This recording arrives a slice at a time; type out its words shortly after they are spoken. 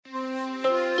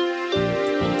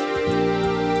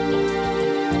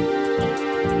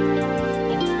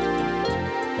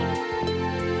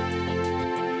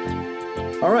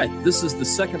right, this is the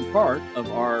second part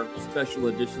of our special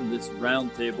edition, this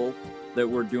roundtable that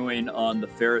we're doing on the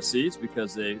Pharisees,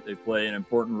 because they play an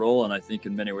important role, and I think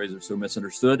in many ways are so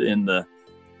misunderstood in the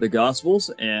Gospels.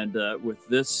 And with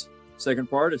this second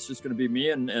part, it's just going to be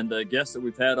me and a guest that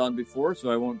we've had on before,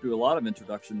 so I won't do a lot of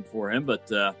introduction for him. But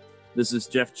this is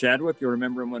Jeff Chadwick. You'll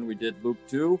remember him when we did Luke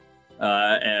 2.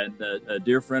 And a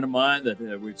dear friend of mine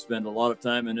that we've spent a lot of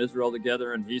time in Israel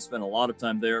together, and he spent a lot of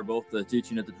time there, both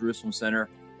teaching at the Jerusalem Center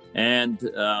and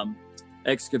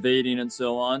excavating and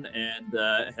so on,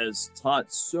 and has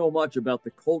taught so much about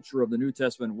the culture of the New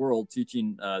Testament world,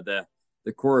 teaching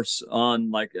the course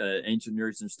on like ancient Near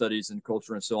Eastern studies and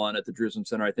culture and so on at the Jerusalem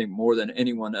Center. I think more than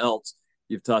anyone else,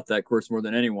 you've taught that course more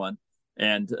than anyone.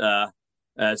 And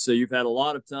so you've had a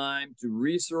lot of time to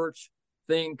research,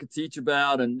 think, teach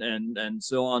about, and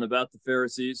so on about the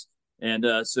Pharisees. And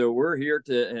so we're here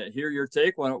to hear your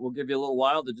take. We'll give you a little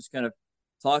while to just kind of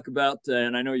talk about,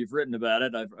 and I know you've written about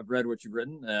it. I've read what you've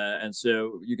written. And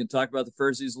so you can talk about the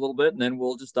Pharisees a little bit, and then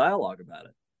we'll just dialogue about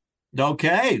it.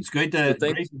 Okay, it's great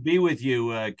to be with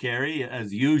you, Carrie,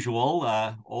 as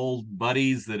usual. Old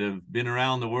buddies that have been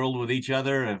around the world with each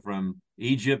other, from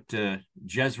Egypt to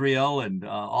Jezreel and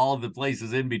all of the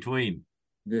places in between.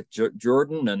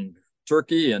 Jordan and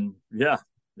Turkey, and yeah.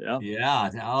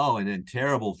 Oh, and then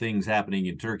terrible things happening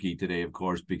in Turkey today, of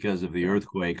course, because of the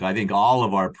earthquake. I think all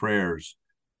of our prayers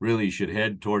really should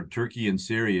head toward Turkey and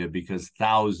Syria, because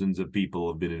thousands of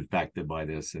people have been impacted by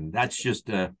this. And that's just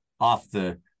off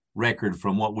the record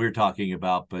from what we're talking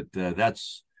about. But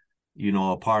that's,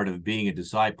 a part of being a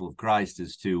disciple of Christ,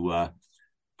 is to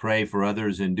pray for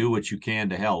others and do what you can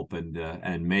to help.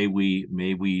 And may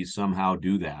we somehow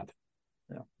do that.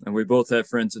 Yeah, and we both have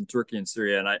friends in Turkey and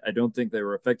Syria, and I don't think they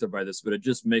were affected by this, but it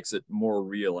just makes it more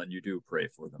real, and you do pray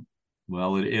for them.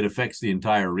 Well, it affects the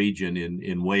entire region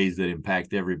in ways that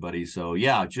impact everybody. So,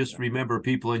 remember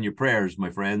people in your prayers, my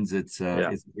friends. It's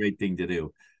a great thing to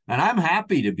do. And I'm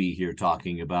happy to be here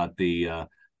talking about the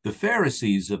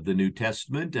Pharisees of the New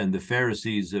Testament and the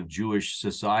Pharisees of Jewish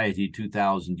society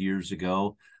 2,000 years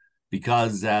ago,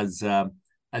 because as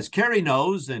Carrie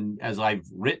knows, and as I've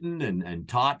written and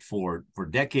taught for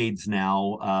decades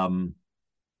now,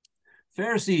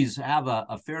 Pharisees have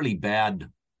a fairly bad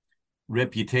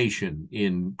reputation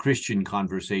in Christian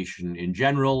conversation in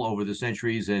general over the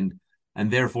centuries, and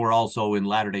therefore also in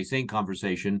Latter-day Saint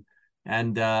conversation.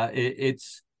 And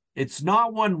it's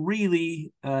not one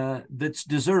really that's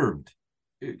deserved,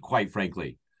 quite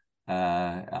frankly.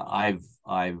 I've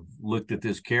looked at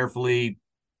this carefully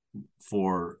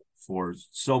for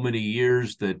so many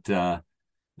years that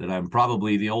I'm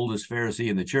probably the oldest Pharisee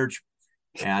in the church.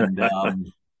 And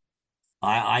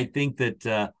I think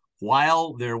that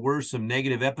while there were some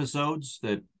negative episodes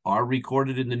that are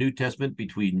recorded in the New Testament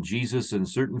between Jesus and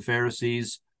certain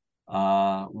Pharisees,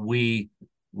 we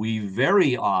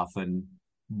very often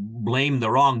blame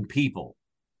the wrong people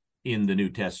in the New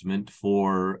Testament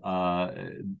for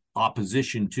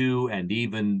opposition to, and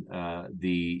even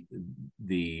the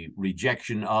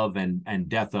rejection of and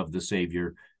death of the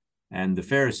Savior. And the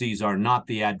Pharisees are not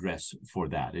the address for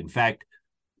that. In fact,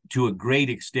 to a great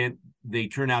extent, they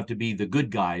turn out to be the good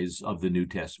guys of the New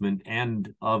Testament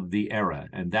and of the era.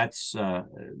 And that's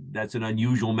an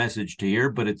unusual message to hear,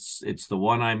 but it's the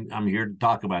one I'm here to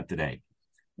talk about today.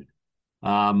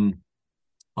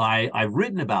 I've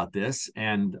written about this,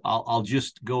 and I'll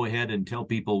just go ahead and tell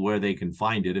people where they can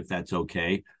find it, if that's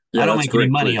okay. Yeah, I don't make any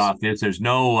money please. off this. There's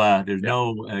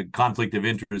no conflict of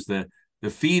interest. The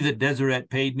fee that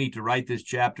Deseret paid me to write this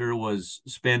chapter was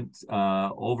spent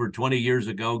over 20 years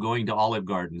ago going to Olive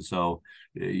Garden. So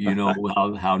you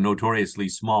know how notoriously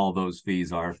small those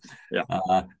fees are. Yeah.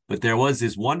 But there was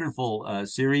this wonderful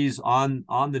series on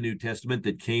the New Testament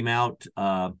that came out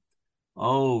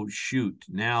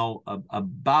now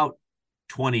about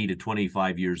 20 to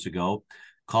 25 years ago,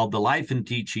 called The Life and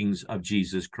Teachings of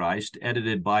Jesus Christ,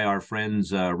 edited by our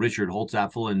friends Richard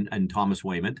Holtzapfel and Thomas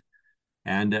Wayment.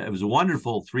 And it was a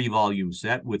wonderful 3-volume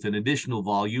set with an additional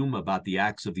volume about the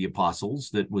Acts of the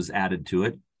Apostles that was added to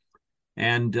it.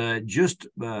 And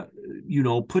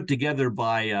put together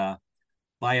by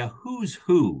a who's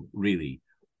who, really,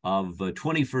 of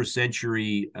 21st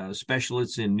century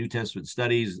specialists in New Testament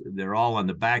studies. They're all on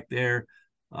the back there.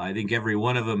 I think every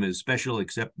one of them is special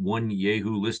except one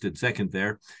Yehu listed second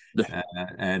there.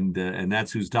 And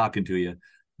that's who's talking to you.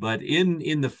 But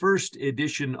in the first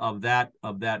edition of that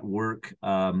work,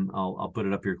 I'll put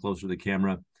it up here closer to the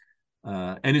camera,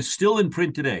 and it's still in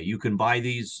print today. You can buy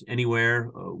these anywhere.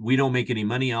 We don't make any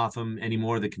money off them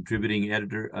anymore. The contributing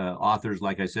authors,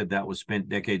 like I said, that was spent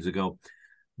decades ago.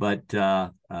 But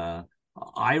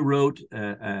I wrote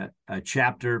a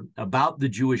chapter about the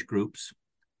Jewish groups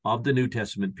of the New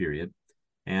Testament period,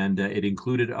 and it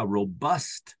included a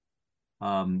robust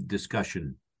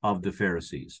discussion of the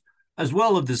Pharisees, as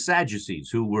well as the Sadducees,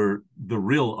 who were the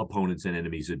real opponents and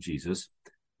enemies of Jesus,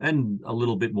 and a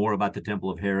little bit more about the Temple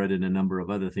of Herod and a number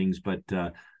of other things. But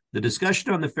the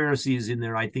discussion on the Pharisees in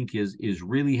there, I think, is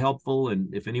really helpful.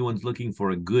 And if anyone's looking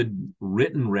for a good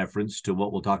written reference to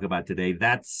what we'll talk about today,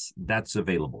 that's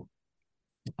available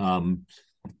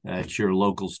at your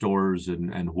local stores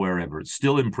and wherever. It's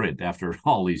still in print after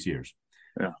all these years.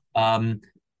 Yeah.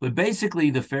 But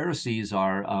basically, the Pharisees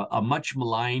are a much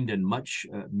maligned and much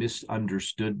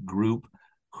misunderstood group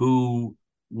who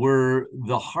were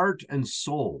the heart and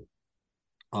soul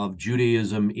of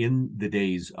Judaism in the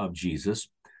days of Jesus.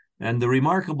 And the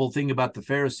remarkable thing about the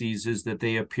Pharisees is that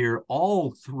they appear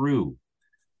all through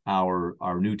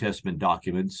our New Testament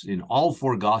documents, in all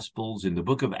four Gospels, in the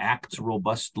book of Acts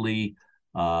robustly,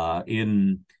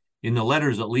 in the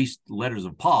letters, at least letters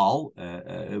of Paul.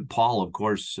 Paul, of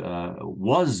course,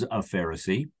 was a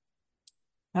Pharisee.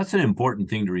 That's an important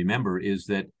thing to remember, is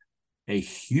that a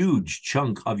huge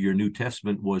chunk of your New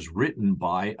Testament was written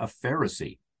by a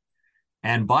Pharisee,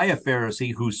 and by a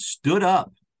Pharisee who stood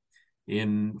up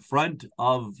in front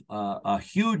of a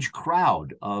huge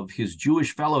crowd of his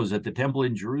Jewish fellows at the temple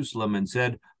in Jerusalem and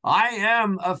said, "I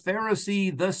am a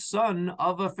Pharisee, the son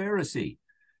of a Pharisee."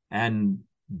 And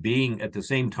being at the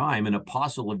same time an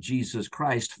apostle of Jesus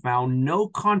Christ, found no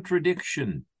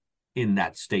contradiction in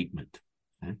that statement.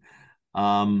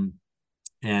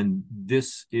 And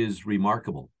this is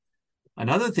remarkable.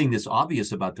 Another thing that's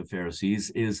obvious about the Pharisees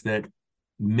is that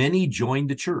many joined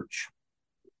the church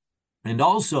and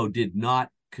also did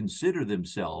not consider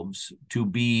themselves to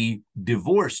be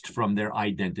divorced from their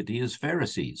identity as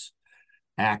Pharisees.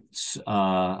 Acts,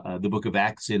 the book of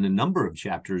Acts, in a number of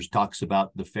chapters, talks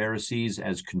about the Pharisees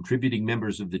as contributing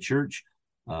members of the church.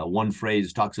 One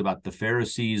phrase talks about the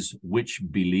Pharisees which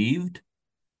believed,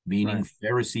 meaning right.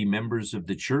 Pharisee members of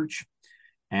the church.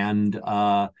 And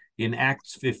in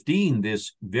Acts 15,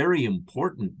 this very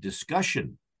important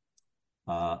discussion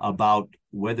about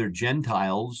whether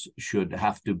Gentiles should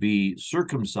have to be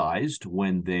circumcised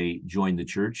when they join the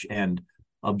church and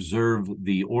observe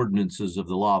the ordinances of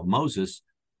the law of Moses.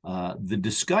 The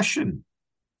discussion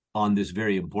on this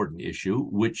very important issue,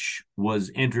 which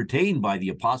was entertained by the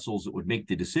apostles that would make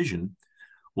the decision,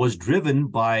 was driven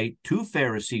by two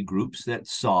Pharisee groups that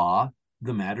saw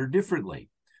the matter differently.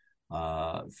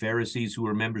 Pharisees who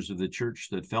were members of the church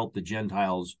that felt the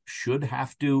Gentiles should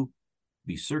have to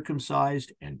be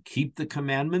circumcised and keep the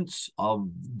commandments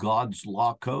of God's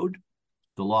law code,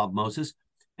 the law of Moses,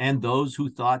 and those who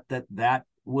thought that that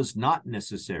was not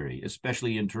necessary,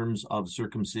 especially in terms of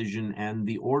circumcision and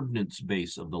the ordinance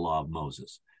base of the law of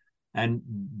Moses. And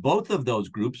both of those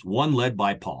groups, one led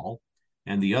by Paul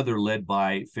and the other led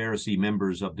by Pharisee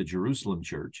members of the Jerusalem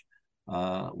church,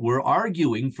 were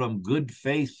arguing from good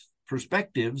faith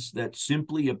perspectives that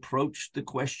simply approached the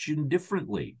question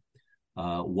differently.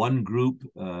 One group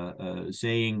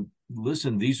saying,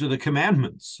 listen, these are the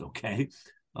commandments, okay?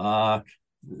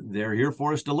 They're here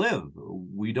for us to live.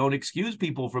 We don't excuse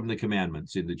people from the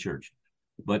commandments in the church.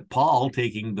 But Paul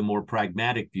taking the more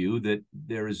pragmatic view that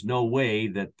there is no way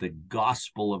that the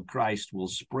gospel of Christ will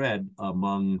spread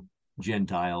among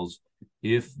Gentiles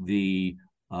if the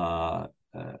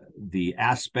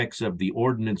aspects of the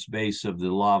ordinance base of the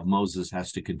law of Moses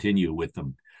has to continue with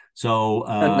them. So,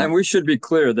 and we should be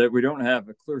clear that we don't have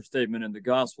a clear statement in the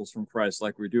Gospels from Christ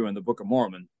like we do in the Book of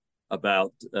Mormon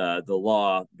about the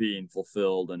law being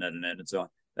fulfilled and at an end and so on.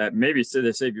 Maybe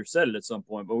the Savior said it at some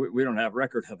point, but we don't have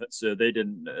record of it. So they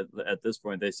didn't, at this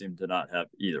point, they seem to not have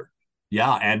either.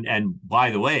 Yeah. And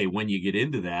by the way, when you get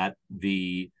into that,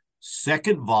 the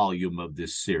second volume of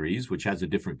this series, which has a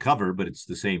different cover, but it's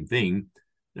the same thing,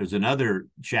 there's another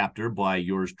chapter by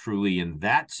yours truly in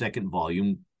that second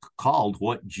volume called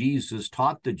What Jesus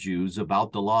Taught the Jews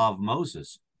About the Law of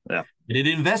Moses. Yeah. And it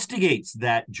investigates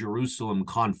that Jerusalem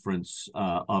conference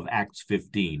of Acts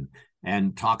 15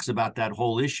 and talks about that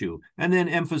whole issue, and then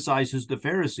emphasizes the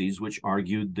Pharisees, which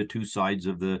argued the two sides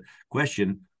of the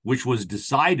question, which was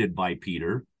decided by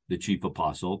Peter, the chief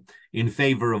apostle, in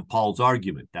favor of Paul's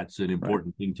argument. That's an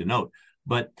important thing to note.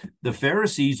 But the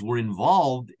Pharisees were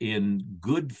involved in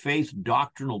good faith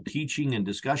doctrinal teaching and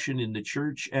discussion in the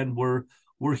church and were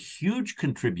huge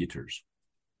contributors.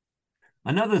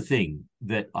 Another thing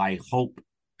that I hope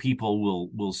people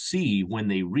will see when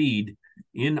they read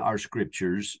in our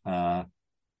scriptures, the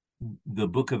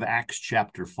book of Acts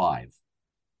chapter 5,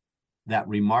 that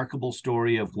remarkable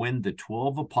story of when the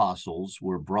 12 apostles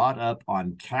were brought up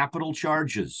on capital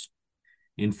charges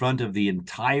in front of the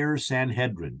entire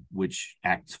Sanhedrin, which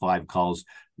Acts 5 calls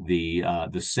the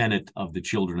Senate of the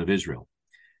children of Israel.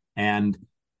 And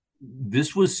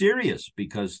this was serious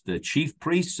because the chief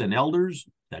priests and elders,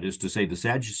 that is to say the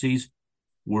Sadducees,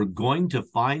 were going to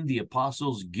find the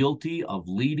apostles guilty of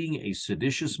leading a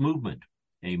seditious movement,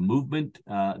 a movement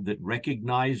that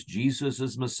recognized Jesus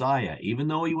as Messiah, even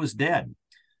though he was dead,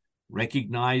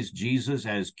 recognized Jesus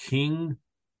as King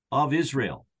of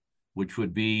Israel, which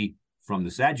would be, from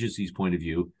the Sadducees' point of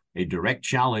view, a direct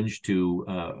challenge to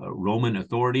Roman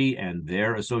authority and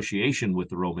their association with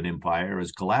the Roman Empire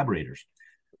as collaborators.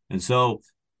 And so,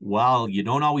 while you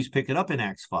don't always pick it up in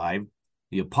Acts 5,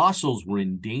 the apostles were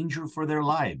in danger for their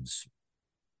lives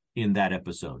in that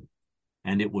episode.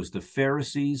 And it was the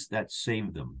Pharisees that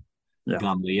saved them. Yeah.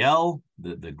 Gamaliel,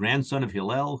 the grandson of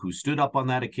Hillel, who stood up on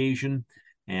that occasion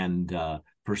and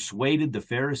persuaded the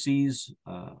Pharisees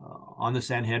on the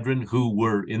Sanhedrin, who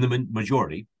were in the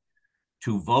majority,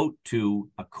 to vote to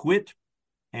acquit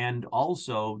and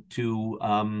also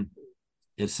to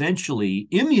essentially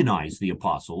immunize the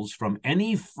apostles from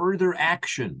any further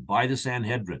action by the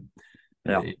Sanhedrin.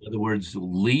 Yeah. In other words,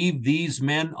 leave these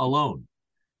men alone.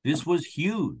 This was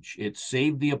huge. It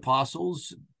saved the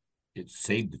apostles. It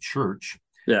saved the church.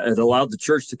 Yeah, it allowed the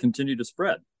church to continue to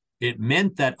spread. It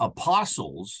meant that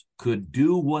apostles could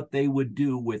do what they would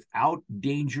do without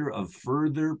danger of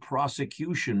further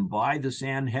prosecution by the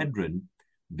Sanhedrin,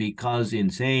 because in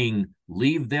saying,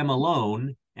 leave them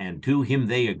alone, and to him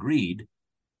they agreed,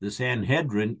 the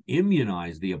Sanhedrin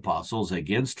immunized the apostles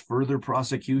against further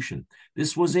prosecution.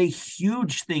 This was a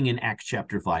huge thing in Acts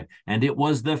chapter 5, and it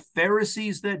was the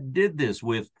Pharisees that did this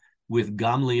with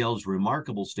Gamaliel's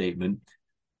remarkable statement,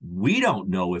 we don't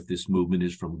know if this movement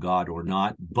is from God or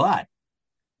not, but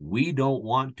we don't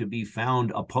want to be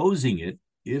found opposing it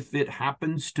if it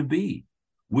happens to be,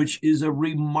 which is a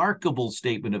remarkable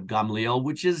statement of Gamaliel,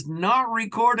 which is not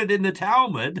recorded in the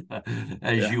Talmud,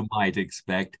 as you might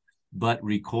expect, but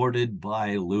recorded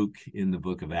by Luke in the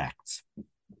book of Acts.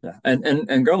 Yeah, and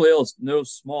Gamaliel is no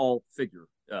small figure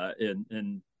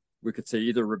in we could say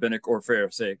either rabbinic or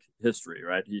Pharisaic history,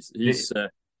 right? He's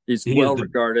well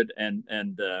regarded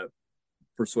and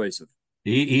persuasive.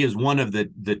 He is one of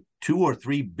the two or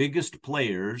three biggest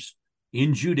players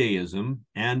in Judaism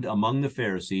and among the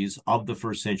Pharisees of the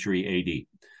first century AD.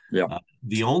 Yeah,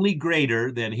 the only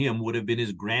greater than him would have been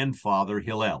his grandfather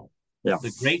Hillel. Yeah,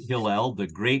 the great Hillel, the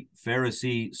great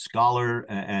Pharisee scholar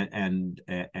and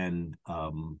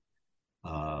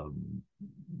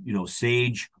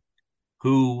sage,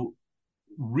 who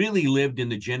really lived in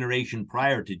the generation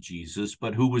prior to Jesus,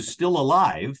 but who was still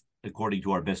alive, according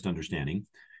to our best understanding.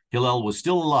 Hillel was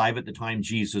still alive at the time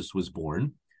Jesus was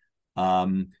born.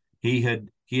 He had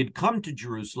come to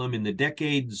Jerusalem in the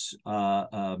decades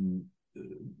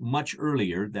much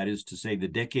earlier, that is to say, the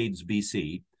decades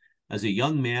BC. As a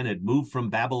young man, had moved from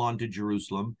Babylon to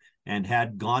Jerusalem and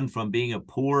had gone from being a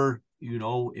poor,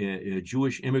 a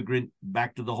Jewish immigrant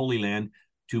back to the Holy Land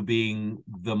to being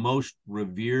the most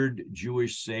revered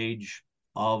Jewish sage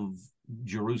of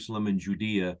Jerusalem and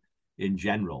Judea in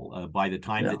general, by the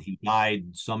time that he died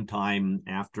sometime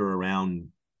after around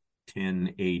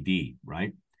 10 AD,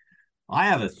 right? I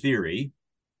have a theory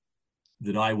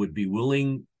that I would be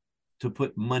willing to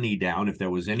put money down if there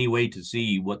was any way to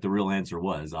see what the real answer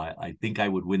was. I think I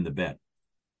would win the bet.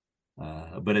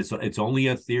 But it's only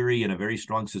a theory and a very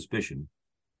strong suspicion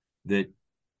that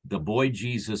the boy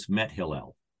Jesus met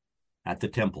Hillel at the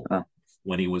temple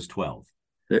when he was 12.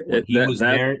 He was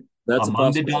there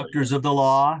among the doctors of the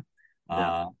law,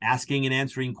 asking and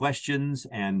answering questions,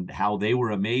 and how they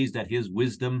were amazed at his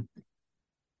wisdom.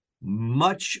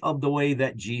 Much of the way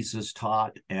that Jesus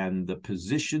taught and the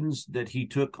positions that he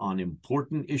took on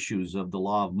important issues of the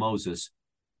law of Moses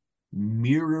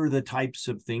mirror the types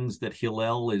of things that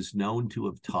Hillel is known to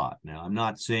have taught. Now, I'm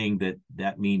not saying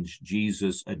that means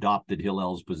Jesus adopted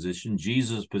Hillel's position.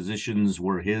 Jesus' positions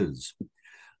were his.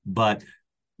 But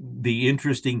the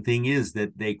interesting thing is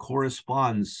that they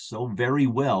correspond so very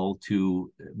well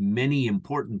to many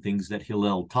important things that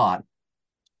Hillel taught,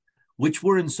 which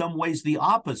were in some ways the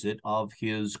opposite of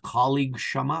his colleague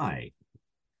Shammai,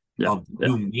 of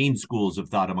two main schools of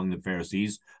thought among the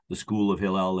Pharisees, the school of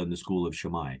Hillel and the school of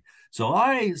Shammai. So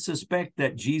I suspect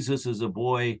that Jesus as a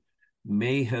boy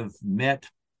may have met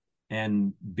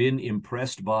and been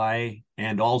impressed by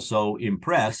and also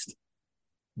impressed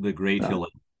the great Hillel.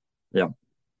 Yeah.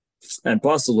 And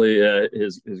possibly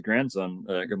his grandson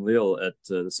Gamaliel at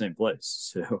the same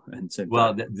place. So, and same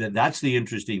time. That's the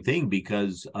interesting thing,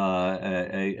 because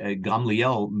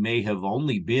Gamaliel may have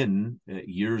only been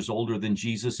years older than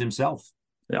Jesus himself.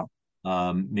 Yeah,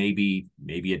 maybe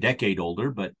a decade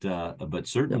older, but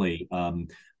certainly Yep.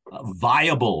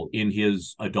 viable in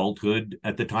his adulthood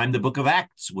at the time the Book of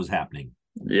Acts was happening.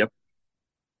 Yep.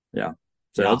 Yeah.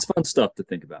 So Yeah, it's fun stuff to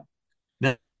think about.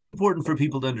 that's important for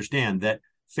people to understand that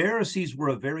Pharisees were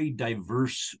a very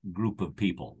diverse group of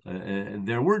people.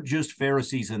 There weren't just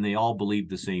Pharisees and they all believed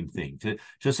the same thing.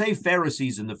 To say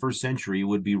Pharisees in the first century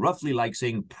would be roughly like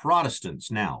saying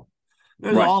Protestants now.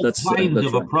 There's Right. all kinds That's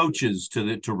of right. approaches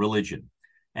to religion.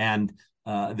 And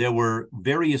there were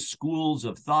various schools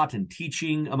of thought and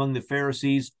teaching among the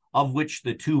Pharisees, of which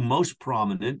the two most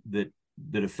prominent that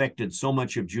affected so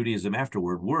much of Judaism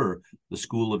afterward were the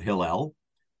school of Hillel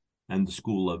and the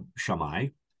school of Shammai.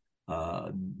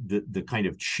 The kind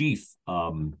of chief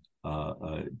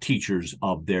teachers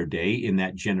of their day in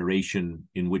that generation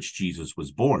in which Jesus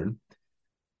was born.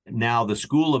 Now, the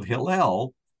school of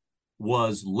Hillel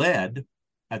was led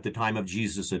at the time of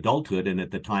Jesus' adulthood and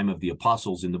at the time of the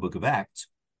apostles in the book of Acts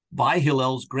by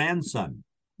Hillel's grandson,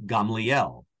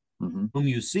 Gamliel, whom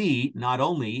you see not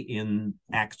only in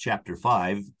Acts chapter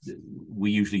 5,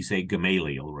 we usually say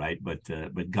Gamaliel, right? But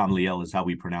Gamliel is how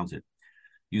we pronounce it.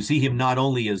 You see him not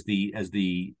only as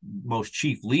the most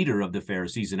chief leader of the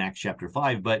Pharisees in Acts chapter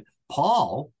 5, but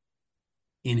Paul,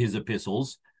 in his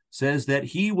epistles, says that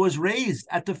he was raised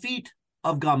at the feet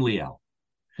of Gamliel,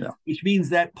 which means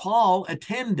that Paul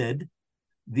attended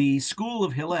the school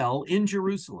of Hillel in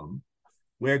Jerusalem,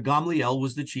 where Gamliel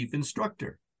was the chief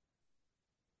instructor.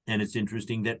 And it's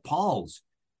interesting that Paul's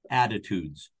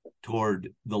attitudes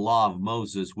toward the law of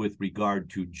Moses with regard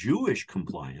to Jewish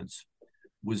compliance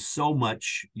was so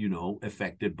much,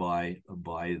 affected by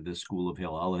the school of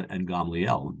Hillel and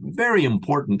Gamliel. Very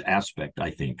important aspect, I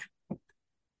think.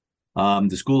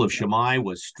 The school of Shammai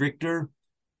was stricter,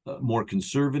 more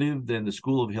conservative than the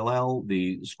school of Hillel.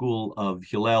 The school of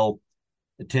Hillel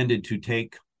tended to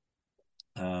take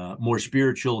more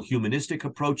spiritual, humanistic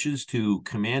approaches to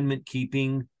commandment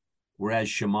keeping, whereas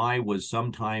Shammai was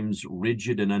sometimes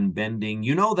rigid and unbending.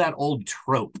 You know that old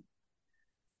trope,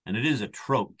 and it is a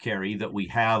trope, Carrie, that we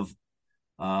have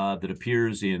that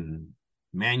appears in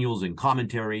manuals and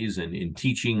commentaries and in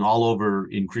teaching all over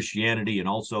in Christianity and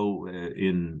also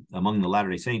among the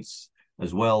Latter-day Saints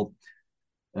as well,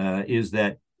 is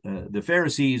that the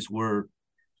Pharisees were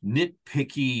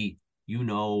nitpicky,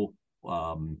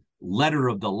 letter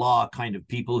of the law kind of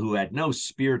people who had no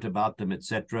spirit about them,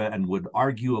 etc., and would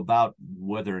argue about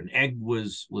whether an egg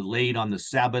was laid on the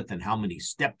Sabbath and how many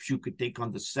steps you could take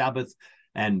on the Sabbath.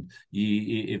 And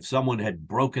if someone had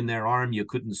broken their arm, you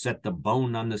couldn't set the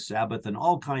bone on the Sabbath, and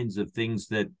all kinds of things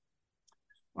that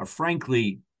are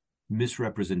frankly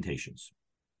misrepresentations.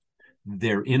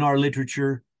 They're in our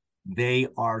literature. They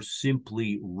are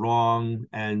simply wrong,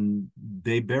 and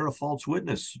they bear a false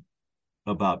witness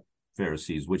about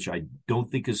Pharisees, which I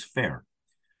don't think is fair.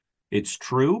 It's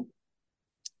true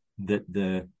that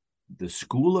the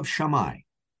school of Shammai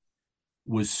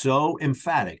was so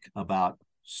emphatic about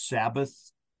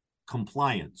Sabbath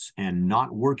compliance and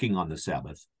not working on the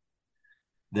Sabbath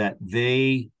that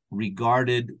they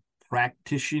regarded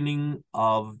practicing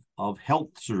of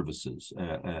health services,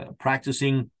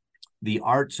 practicing the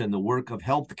arts and the work of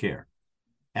healthcare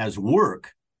as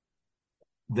work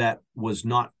that was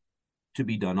not to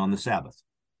be done on the Sabbath.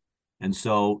 And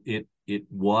so it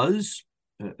was,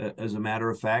 as a matter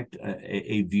of fact,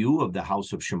 a view of the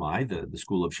house of Shammai, the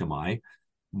school of Shammai,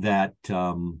 that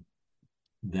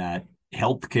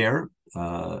healthcare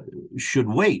should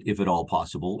wait, if at all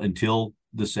possible, until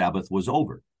the Sabbath was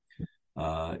over,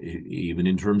 even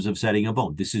in terms of setting a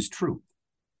bone. This is true,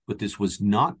 but this was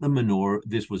not the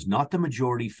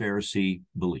majority Pharisee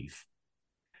belief.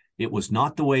 It was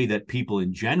not the way that people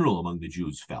in general among the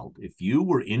Jews felt. If you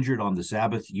were injured on the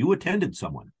Sabbath, you attended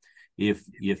someone. If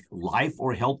life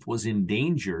or health was in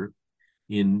danger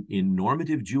in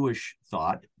normative Jewish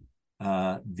thought,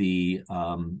 the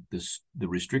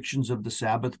restrictions of the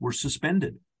Sabbath were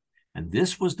suspended. And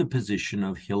this was the position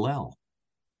of Hillel.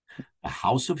 The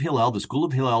house of Hillel, the school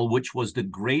of Hillel, which was the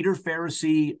greater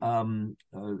Pharisee,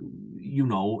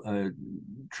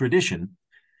 tradition,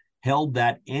 held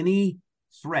that any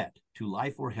threat to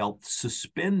life or health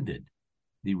suspended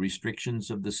the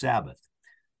restrictions of the Sabbath.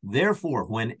 Therefore,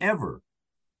 whenever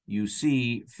you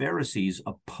see Pharisees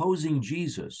opposing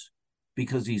Jesus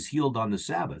because he's healed on the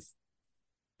Sabbath,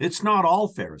 it's not all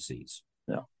Pharisees.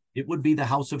 Yeah. It would be the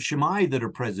house of Shammai that are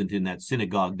present in that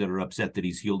synagogue that are upset that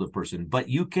he's healed a person. But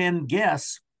you can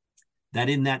guess that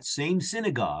in that same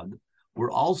synagogue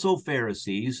were also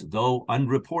Pharisees, though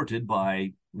unreported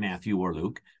by Matthew or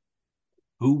Luke,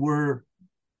 who were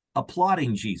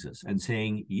applauding Jesus and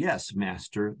saying, yes,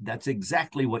 Master, that's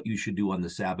exactly what you should do on the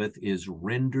Sabbath, is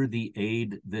render the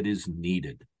aid that is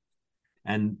needed.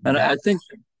 And I that's think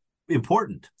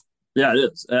important. Yeah,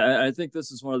 it is. I think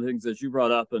this is one of the things that you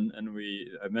brought up, and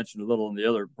I mentioned a little in the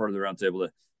other part of the roundtable,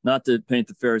 that not to paint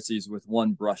the Pharisees with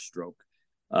one brushstroke,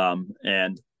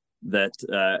 and that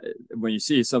when you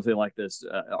see something like this,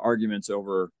 arguments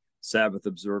over Sabbath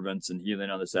observance and healing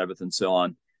on the Sabbath and so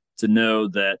on, to know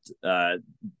that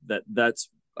that's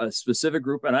a specific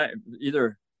group, and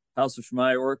either House of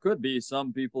Shammai, or it could be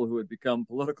some people who had become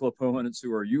political opponents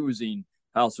who are using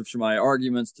House of Shammai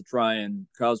arguments to try and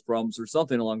cause problems or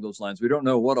something along those lines. We don't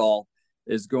know what all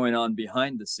is going on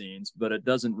behind the scenes, but it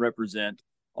doesn't represent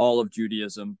all of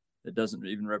Judaism. It doesn't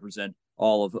even represent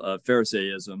all of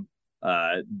Pharisaism,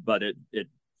 but it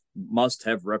must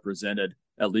have represented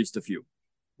at least a few.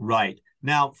 Right.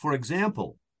 Now, for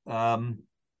example,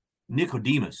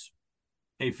 Nicodemus,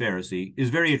 a Pharisee, is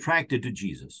very attracted to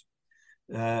Jesus.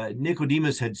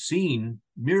 Nicodemus had seen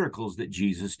miracles that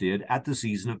Jesus did at the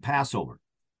season of Passover.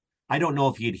 I don't know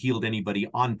if he had healed anybody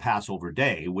on Passover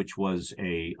Day, which was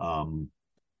a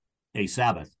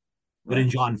Sabbath. But in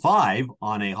John 5,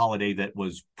 on a holiday that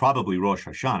was probably Rosh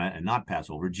Hashanah and not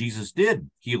Passover, Jesus did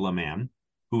heal a man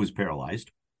who was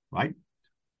paralyzed, right?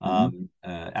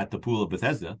 At the pool of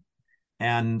Bethesda.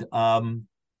 And,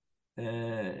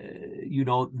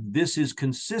 this is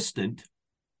consistent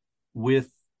with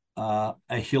a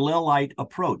Hillelite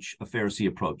approach, a Pharisee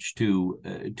approach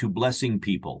to blessing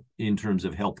people in terms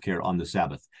of healthcare on the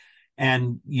Sabbath,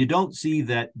 and you don't see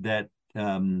that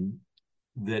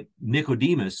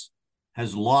Nicodemus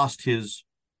has lost his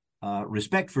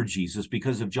respect for Jesus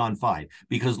because of John 5.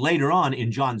 Because later on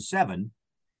in John 7,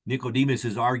 Nicodemus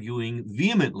is arguing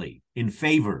vehemently in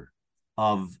favor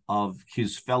of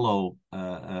his fellow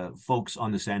folks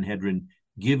on the Sanhedrin,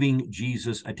 giving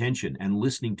Jesus attention and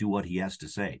listening to what he has to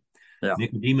say. Yeah.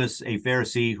 Nicodemus, a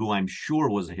Pharisee who I'm sure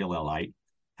was a Hillelite,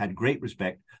 had great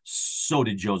respect. So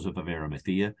did Joseph of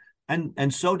Arimathea.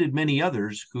 And so did many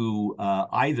others who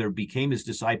either became his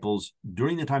disciples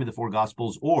during the time of the four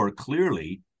Gospels, or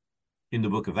clearly in the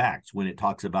book of Acts when it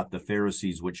talks about the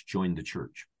Pharisees which joined the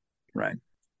church. Right.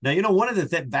 Now, one of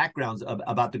the backgrounds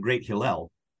about the great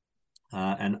Hillel,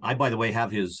 and I, by the way,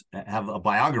 have a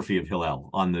biography of Hillel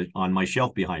on my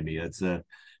shelf behind me. It's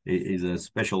is a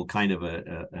special kind of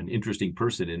an interesting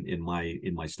person in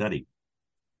my study.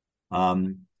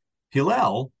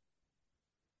 Hillel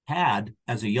had,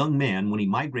 as a young man, when he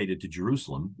migrated to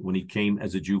Jerusalem, when he came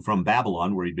as a Jew from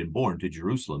Babylon, where he'd been born, to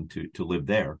Jerusalem to live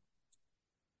there,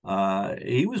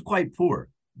 he was quite poor,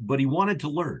 but he wanted to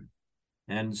learn.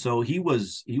 And so he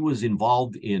was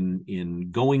involved in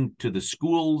going to the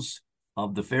schools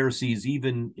of the Pharisees,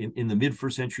 even in the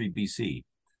mid-1st century BC.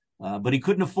 But he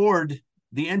couldn't afford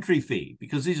the entry fee,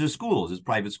 because these are schools, it's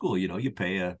private school. You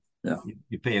pay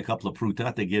a couple of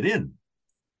pruta to get in.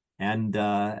 And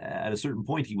at a certain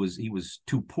point, he was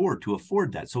too poor to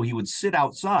afford that. So he would sit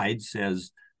outside,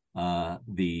 says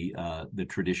the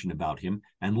tradition about him,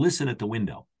 and listen at the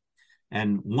window.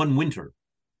 And one winter,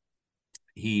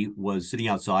 he was sitting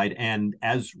outside, and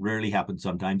as rarely happens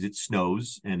sometimes, it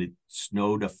snows, and it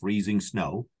snowed a freezing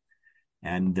snow.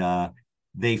 And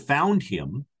they found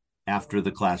him, after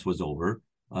the class was over,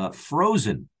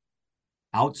 frozen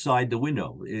outside the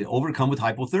window, overcome with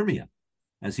hypothermia,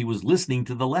 as he was listening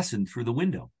to the lesson through the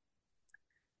window.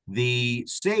 The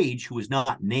sage, who was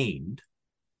not named,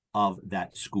 of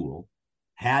that school,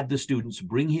 had the students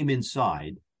bring him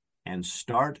inside and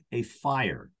start a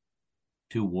fire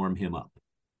to warm him up.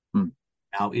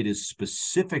 Now, it is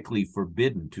specifically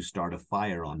forbidden to start a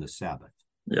fire on the Sabbath.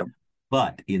 Yep.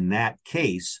 But in that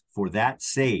case, for that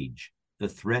sage, the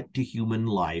threat to human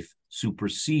life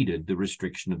superseded the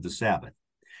restriction of the Sabbath.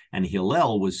 And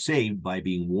Hillel was saved by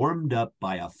being warmed up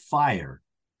by a fire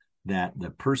that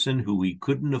the person who he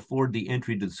couldn't afford the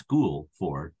entry to the school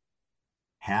for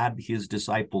had his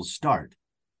disciples start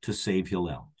to save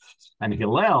Hillel. And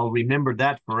Hillel remembered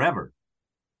that forever.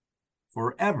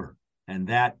 And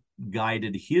that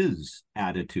guided his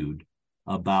attitude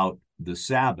about the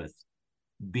Sabbath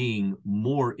being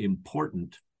more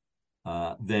important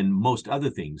than most other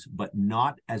things, but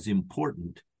not as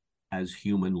important as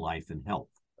human life and health.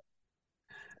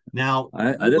 Now,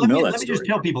 I didn't know that let me just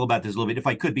tell people about this a little bit, if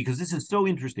I could, because this is so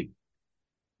interesting.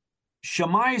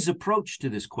 Shammai's approach to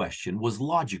this question was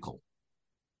logical.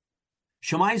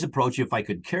 Shammai's approach, if I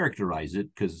could characterize it,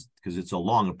 because it's a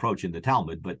long approach in the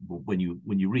Talmud, but when you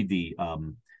read the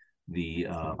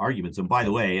arguments, and by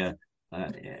the way,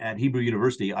 at Hebrew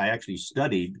University, I actually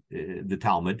studied the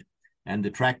Talmud and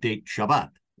the tractate Shabbat.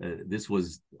 This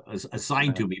was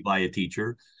assigned to me by a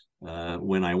teacher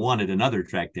when I wanted another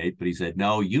tractate, but he said,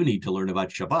 no, you need to learn about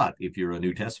Shabbat if you're a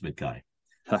New Testament guy.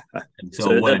 And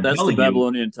so what I'm that's the telling you,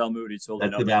 Babylonian Talmud he's holding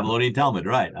that's up. the Babylonian Talmud,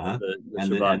 right? The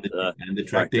And Shabbat, the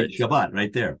tractate Shabbat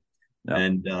right there. Yep.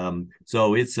 And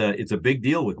so it's a big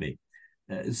deal with me.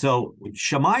 So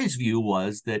Shammai's view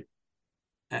was that,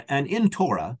 and in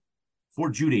Torah for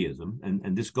Judaism,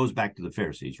 and this goes back to the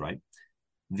Pharisees, right?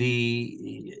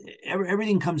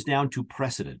 Everything comes down to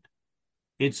precedent.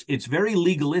 It's very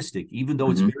legalistic, even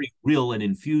though it's very real and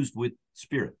infused with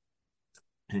spirit.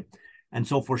 And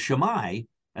so for Shammai,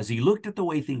 as he looked at the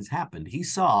way things happened, he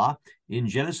saw in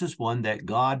Genesis 1 that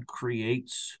God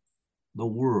creates the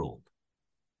world.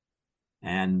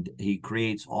 And he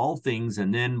creates all things.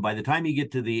 And then by the time you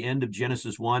get to the end of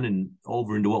Genesis 1 and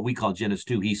over into what we call Genesis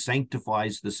 2, he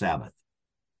sanctifies the Sabbath,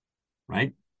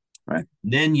 right? Right.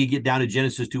 Then you get down to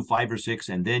Genesis 2, 5 or 6,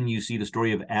 and then you see the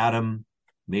story of Adam,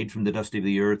 made from the dust of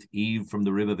the earth, Eve from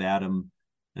the rib of Adam.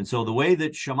 And so the way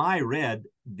that Shammai read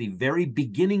the very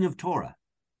beginning of Torah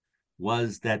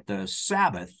was that the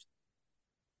Sabbath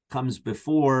comes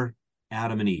before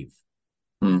Adam and Eve.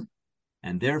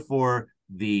 And therefore,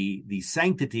 the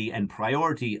sanctity and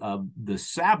priority of the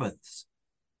Sabbaths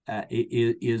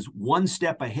is one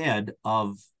step ahead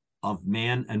of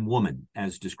man and woman,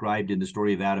 as described in the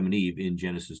story of Adam and Eve in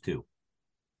Genesis 2.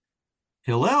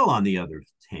 Hillel, on the other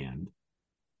hand,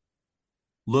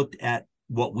 looked at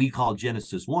what we call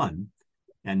Genesis 1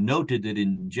 and noted that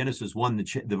in Genesis 1,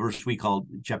 the verse we call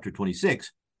chapter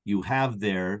 26, you have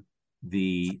there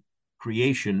the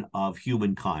creation of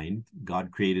humankind.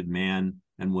 God created man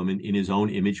and woman in his own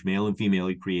image, male and female,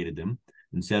 he created them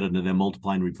and said unto them,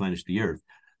 multiply and replenish the earth.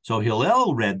 So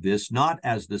Hillel read this not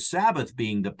as the Sabbath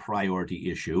being the priority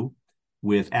issue,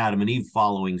 with Adam and Eve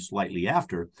following slightly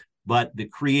after, but the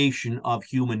creation of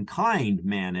humankind,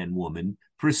 man and woman,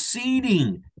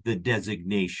 preceding the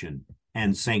designation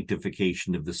and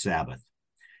sanctification of the Sabbath.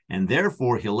 And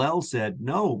therefore, Hillel said,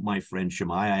 no, my friend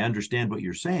Shammai, I understand what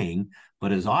you're saying,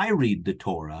 but as I read the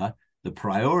Torah, the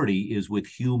priority is with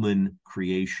human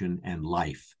creation and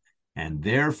life. And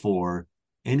therefore,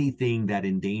 anything that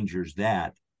endangers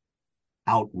that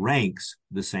outranks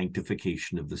the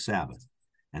sanctification of the Sabbath.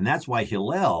 And that's why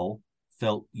Hillel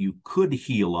felt you could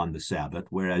heal on the Sabbath,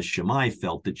 whereas Shammai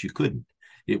felt that you couldn't.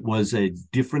 It was a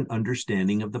different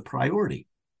understanding of the priority.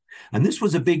 And this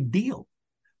was a big deal.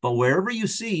 But wherever you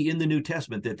see in the New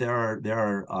Testament that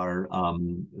there are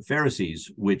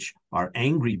Pharisees which are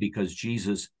angry because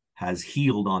Jesus has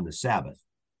healed on the Sabbath,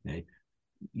 okay,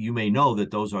 you may know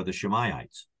that those are the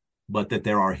Shammaites, but that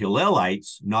there are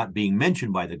Hillelites not being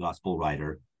mentioned by the gospel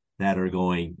writer that are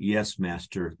going, yes,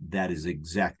 Master, that is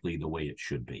exactly the way it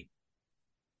should be.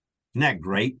 Isn't that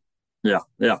great? Yeah.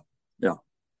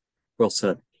 Well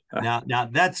said. Now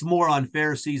that's more on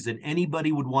Pharisees than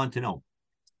anybody would want to know.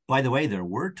 By the way, there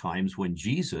were times when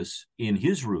Jesus, in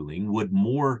his ruling, would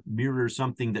more mirror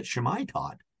something that Shammai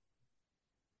taught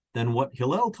than what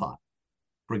Hillel taught.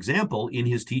 For example, in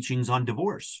his teachings on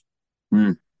divorce,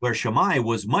 where Shammai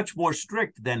was much more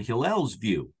strict than Hillel's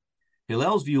view.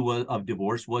 Hillel's view of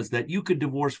divorce was that you could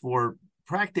divorce for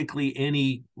practically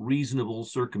any reasonable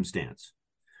circumstance.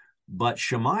 But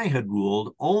Shammai had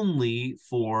ruled only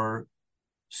for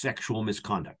sexual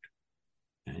misconduct.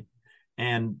 Okay?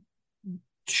 And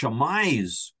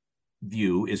Shammai's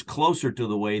view is closer to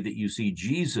the way that you see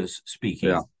Jesus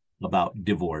speaking about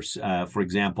divorce. For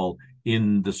example,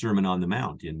 in the Sermon on the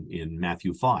Mount in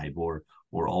Matthew 5, or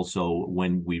also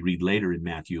when we read later in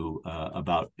Matthew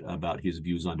about his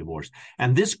views on divorce.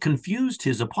 And this confused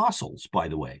his apostles, by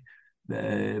the way,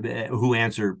 who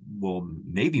answer, well,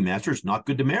 maybe, Master, it's not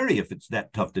good to marry if it's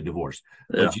that tough to divorce.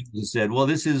 Yeah. But Jesus said, well,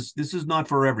 this is not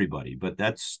for everybody, but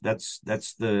that's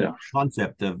the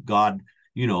concept of God,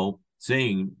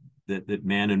 saying that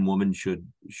man and woman should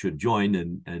join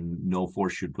and no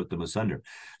force should put them asunder.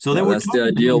 So that's the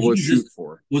ideal we'll shoot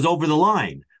for. Was over the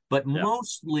line, but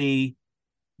mostly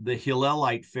the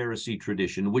Hillelite Pharisee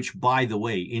tradition, which, by the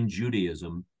way, in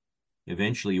Judaism,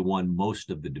 eventually won most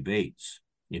of the debates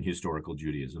in historical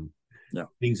Judaism. Yeah.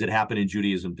 Things that happen in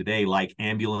Judaism today, like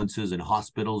ambulances and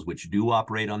hospitals, which do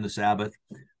operate on the Sabbath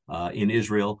in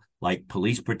Israel, like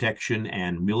police protection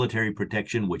and military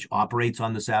protection, which operates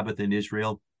on the Sabbath in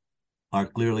Israel, are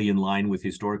clearly in line with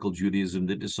historical Judaism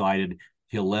that decided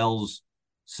Hillel's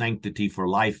sanctity for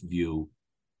life view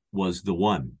was the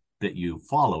one that you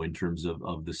follow in terms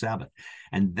of the Sabbath.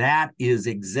 And that is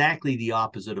exactly the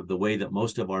opposite of the way that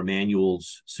most of our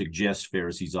manuals suggest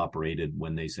Pharisees operated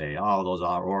when they say, oh, those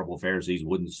are horrible Pharisees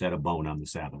wouldn't set a bone on the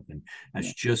Sabbath. And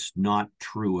that's just not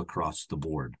true across the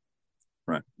board.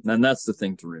 Right. And that's the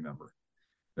thing to remember.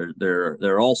 There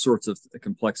are all sorts of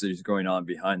complexities going on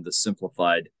behind the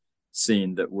simplified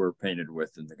scene that we're painted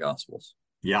with in the Gospels.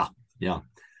 Yeah, yeah.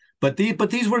 But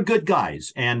these were good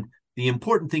guys. And the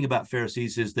important thing about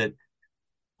Pharisees is that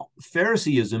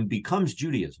Phariseeism becomes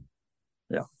Judaism.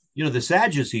 Yeah. You know, the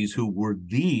Sadducees, who were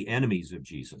the enemies of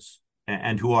Jesus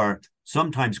and who are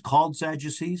sometimes called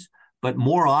Sadducees, but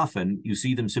more often you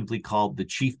see them simply called the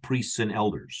chief priests and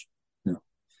elders. Yeah.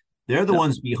 They're the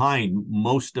ones behind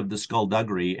most of the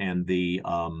skullduggery and the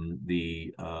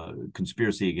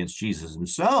conspiracy against Jesus. And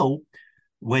so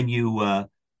when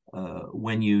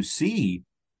you see,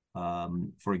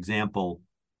 for example,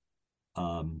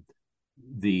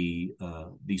 the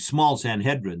small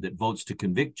Sanhedrin that votes to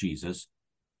convict Jesus,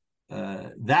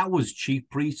 that was chief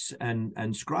priests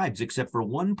and scribes, except for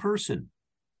one person.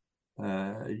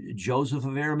 Joseph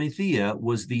of Arimathea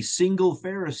was the single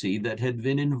Pharisee that had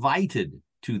been invited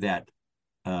to that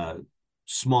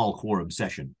small quorum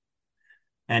session,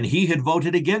 and he had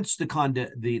voted against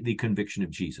the conviction of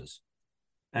Jesus,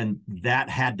 and that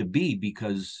had to be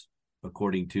because,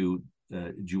 according to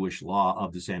Jewish law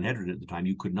of the Sanhedrin at the time,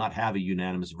 you could not have a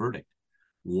unanimous verdict.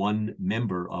 One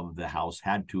member of the house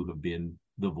had to have been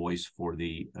the voice for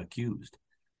the accused,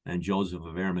 and Joseph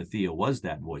of Arimathea was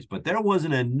that voice. But there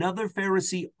wasn't another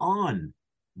Pharisee on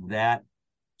that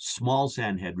small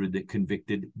Sanhedrin that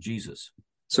convicted Jesus.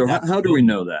 So how do we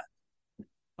know that?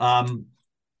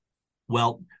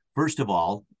 Well, first of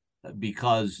all,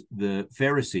 because the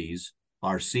Pharisees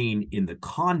are seen in the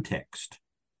context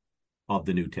of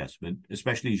the New Testament,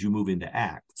 especially as you move into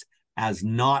Acts, as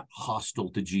not hostile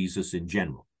to Jesus in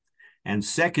general. And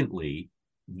secondly,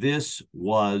 this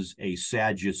was a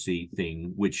Sadducee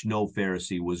thing, which no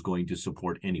Pharisee was going to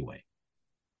support anyway.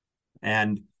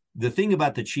 And the thing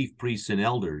about the chief priests and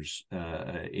elders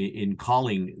in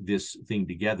calling this thing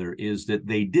together is that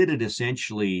they did it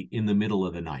essentially in the middle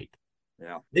of the night.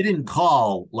 Yeah. They didn't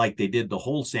call like they did the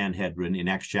whole Sanhedrin in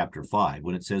Acts chapter 5,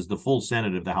 when it says the full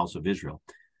Senate of the house of Israel.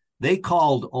 They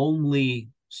called only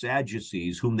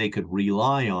Sadducees whom they could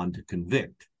rely on to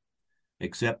convict,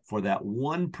 except for that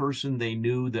one person they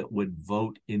knew that would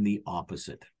vote in the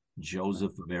opposite,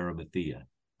 Joseph of Arimathea,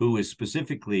 who is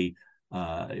specifically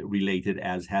related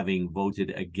as having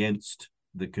voted against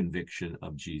the conviction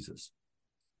of Jesus.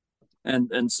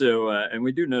 And so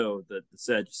we do know that the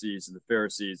Sadducees and the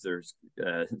Pharisees, there's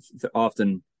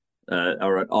often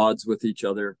are at odds with each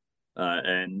other,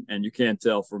 and you can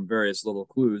tell from various little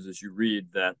clues as you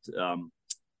read that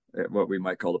what we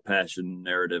might call the passion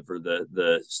narrative, or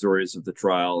the stories of the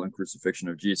trial and crucifixion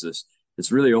of Jesus.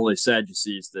 It's really only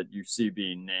Sadducees that you see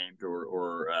being named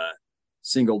or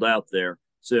singled out there.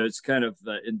 So it's kind of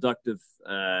inductive,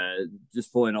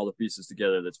 just pulling all the pieces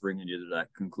together that's bringing you to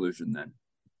that conclusion then.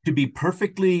 To be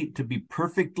perfectly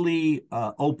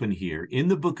open here, in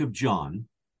the book of John,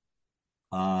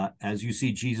 as you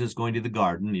see Jesus going to the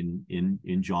garden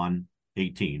in John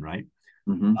 18, right?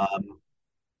 Mm-hmm.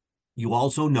 You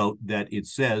also note that it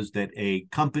says that a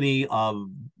company of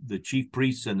the chief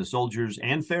priests and the soldiers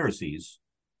and Pharisees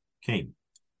came,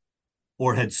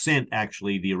 or had sent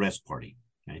actually the arrest party.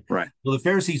 Okay? Right. So the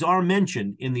Pharisees are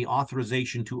mentioned in the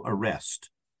authorization to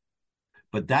arrest,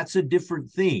 but that's a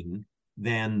different thing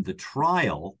than the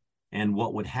trial and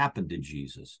what would happen to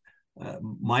Jesus.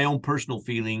 My own personal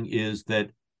feeling is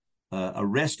that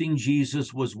arresting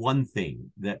Jesus was one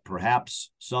thing that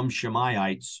perhaps some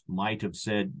Shammaites might have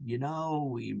said, you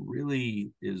know, he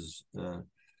really is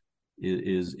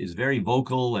very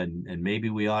vocal, and maybe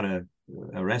we ought to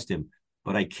arrest him.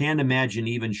 But I can't imagine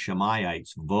even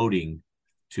Shammaites voting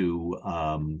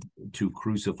to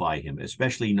crucify him,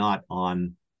 especially not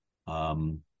on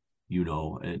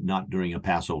not during a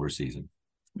Passover season.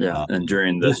 Yeah, and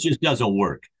during this just doesn't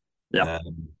work. Yeah.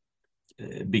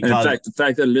 Because in fact, the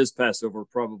fact that it is Passover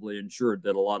probably ensured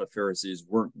that a lot of Pharisees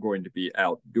weren't going to be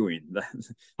out doing that.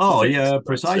 Oh yeah,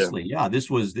 precisely. Yeah, this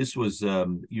was it's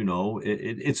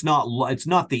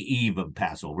not the eve of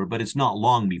Passover, but it's not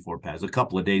long before Passover, a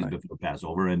couple of days before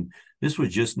Passover, and this was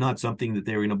just not something that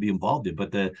they were going to be involved in.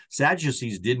 But the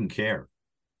Sadducees didn't care.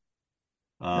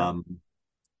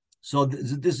 So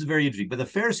this is very interesting. But the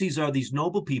Pharisees are these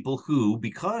noble people who,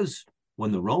 because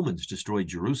when the Romans destroyed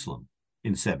Jerusalem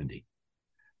in 70,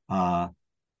 the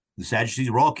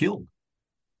Sadducees were all killed.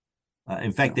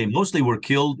 In fact, they mostly were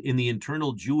killed in the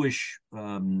internal Jewish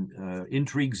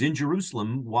intrigues in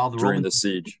Jerusalem while during the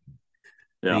siege.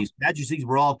 Yeah. The Sadducees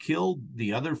were all killed.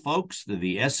 The other folks,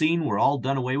 the Essene, were all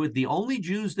done away with. The only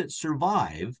Jews that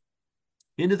survive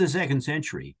into the 2nd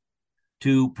century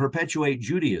to perpetuate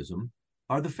Judaism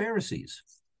are the Pharisees.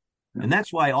 Yeah. And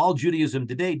that's why all Judaism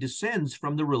today descends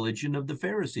from the religion of the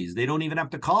Pharisees. They don't even have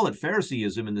to call it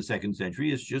Phariseeism in the 2nd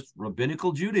century. It's just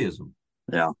rabbinical Judaism.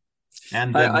 Yeah.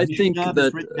 And the I think Mishnah that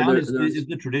that's written down is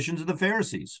the traditions of the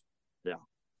Pharisees. Yeah.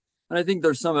 And I think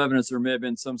there's some evidence there may have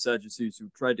been some Sadducees who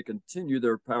tried to continue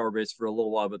their power base for a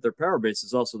little while, but their power base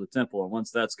is also the temple. And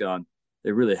once that's gone,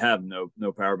 they really have no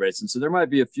power base. And so there might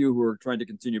be a few who are trying to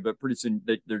continue, but pretty soon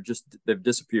they've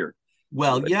disappeared.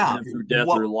 Well, yeah, through death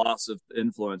or loss of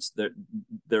influence,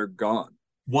 they're gone.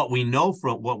 What we know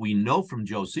from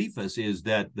Josephus is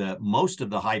that most of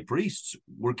the high priests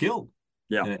were killed.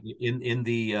 Yeah,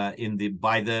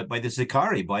 by the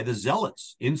Sicarii, by the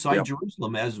zealots inside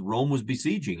Jerusalem as Rome was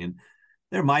besieging, and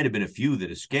there might have been a few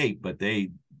that escaped, but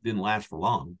they didn't last for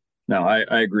long. No,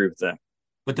 I agree with that.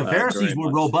 But the Pharisees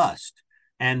were robust,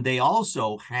 and they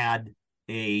also had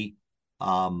a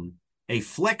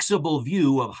flexible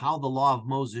view of how the law of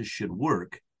Moses should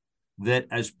work, that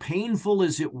as painful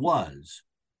as it was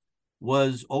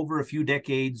over a few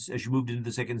decades, as you moved into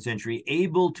the 2nd century,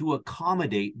 able to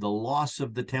accommodate the loss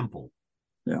of the temple.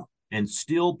 Yeah. And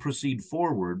still proceed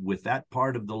forward with that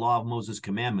part of the law of Moses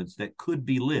commandments that could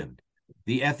be lived,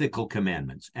 the ethical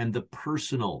commandments and the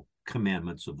personal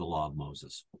commandments of the law of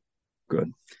Moses.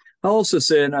 Good. I'll also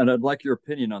say, and I'd like your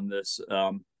opinion on this,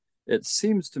 it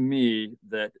seems to me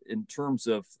that in terms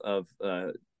of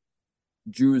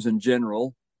Jews in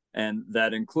general, and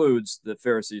that includes the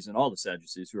Pharisees and all the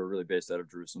Sadducees who are really based out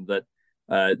of Jerusalem, that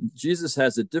Jesus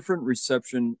has a different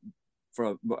reception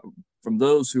from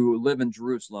those who live in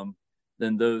Jerusalem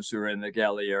than those who are in the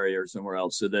Galilee area or somewhere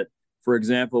else. So that, for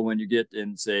example, when you get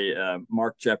in, say,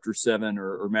 Mark chapter 7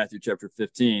 or Matthew chapter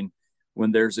 15,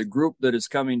 when there's a group that is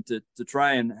coming to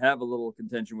try and have a little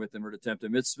contention with them or to tempt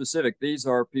them, it's specific. These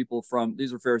are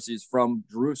Pharisees from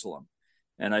Jerusalem.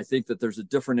 And I think that there's a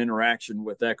different interaction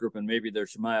with that group, and maybe they're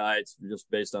Shemaites just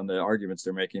based on the arguments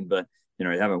they're making, but you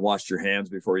haven't washed your hands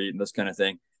before eating, this kind of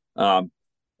thing.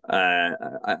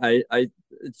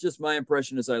 It's just my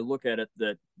impression as I look at it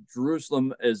that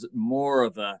Jerusalem is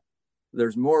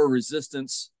there's more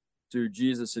resistance to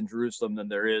Jesus in Jerusalem than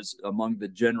there is among the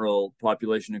general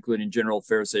population, including general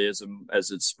Pharisaism as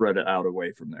it's spread out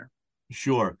away from there.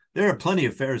 Sure. There are plenty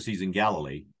of Pharisees in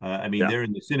Galilee. They're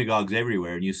in the synagogues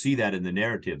everywhere, and you see that in the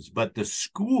narratives. But the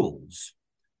schools,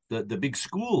 the big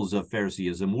schools of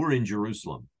Phariseeism were in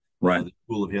Jerusalem. Right. The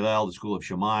school of Hillel, the school of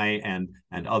Shammai, and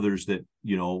others that,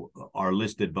 are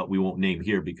listed, but we won't name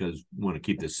here because we want to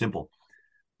keep this simple.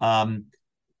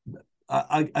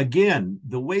 Again,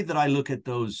 the way that I look at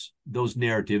those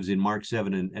narratives in Mark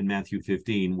 7 and Matthew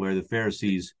 15, where the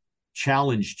Pharisees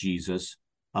challenge Jesus,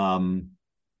 and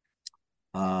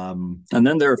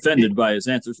then they're offended by his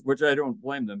answers, which I don't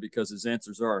blame them, because his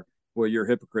answers are, well, you're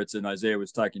hypocrites, and Isaiah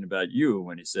was talking about you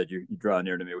when he said, you draw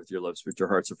near to me with your lips, but your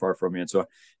hearts are far from me. And so,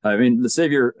 the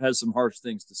Savior has some harsh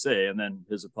things to say, and then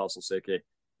his apostles say, okay,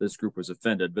 this group was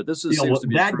offended. But this seems to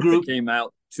be that group that came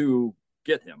out to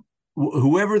get him.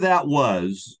 Whoever that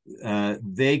was,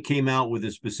 they came out with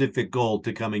a specific goal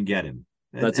to come and get him.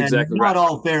 That's exactly right. Not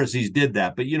all Pharisees did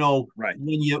that, but right.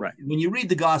 when you read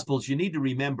the Gospels, you need to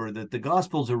remember that the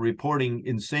Gospels are reporting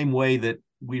in the same way that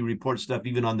we report stuff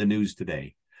even on the news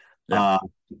today. Yeah.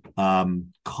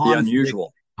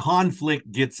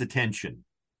 Conflict gets attention.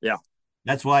 Yeah.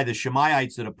 That's why the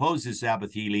Shemaites that oppose the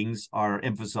Sabbath healings are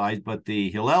emphasized, but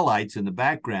the Hillelites in the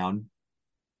background,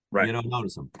 you don't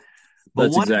notice them. But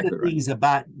that's one of the things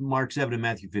about Mark 7 and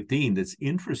Matthew 15 that's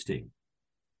interesting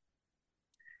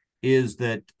is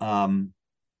that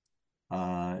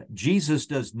Jesus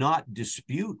does not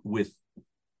dispute with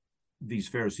these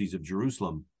Pharisees of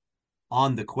Jerusalem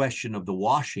on the question of the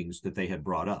washings that they had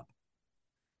brought up.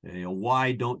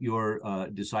 Why don't your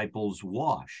disciples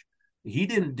wash? He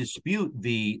didn't dispute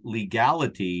the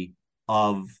legality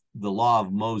of the law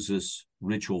of Moses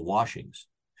ritual washings.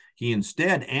 He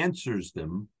instead answers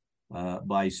them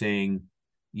by saying,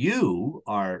 you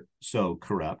are so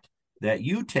corrupt that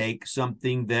you take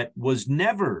something that was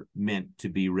never meant to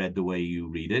be read the way you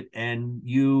read it, and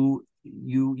you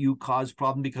cause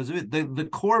problem because of it. The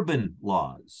Corban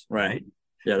laws, right?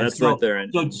 Yeah, that's right there.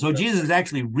 So Jesus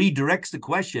actually redirects the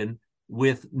question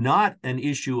with not an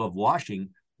issue of washing,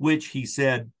 which he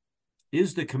said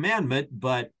is the commandment,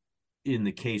 but in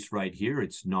the case right here,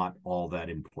 it's not all that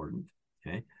important.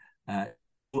 Okay.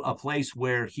 A place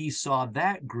where he saw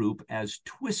that group as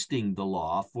twisting the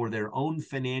law for their own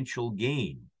financial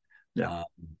gain,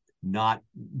 not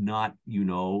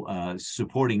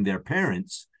supporting their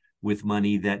parents with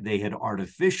money that they had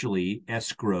artificially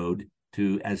escrowed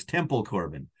as temple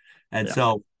Corban. And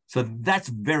so that's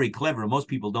very clever. Most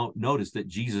people don't notice that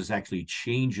Jesus actually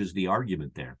changes the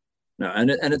argument there. No,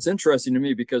 and it's interesting to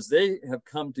me because they have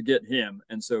come to get him,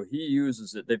 and so he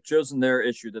uses it. They've chosen their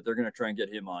issue that they're going to try and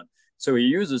get him on. So he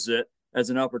uses it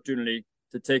as an opportunity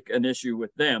to take an issue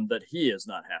with them that he is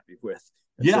not happy with.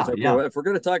 And Yeah, says, okay, yeah. well, if we're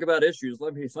going to talk about issues,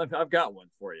 I've got one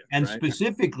for you. And right?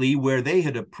 specifically where they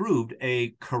had approved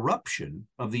a corruption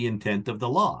of the intent of the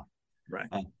law. Right.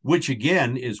 Which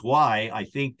again is why I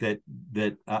think that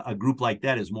a group like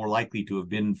that is more likely to have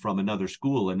been from another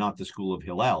school and not the school of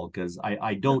Hillel, because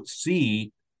I don't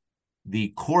see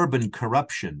the Corban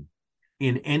corruption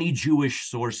in any Jewish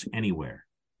source anywhere.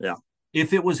 Yeah.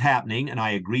 If it was happening, and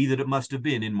I agree that it must have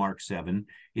been in Mark 7,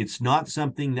 it's not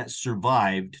something that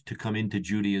survived to come into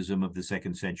Judaism of the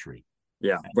 2nd century.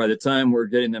 Yeah. By the time we're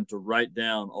getting them to write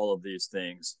down all of these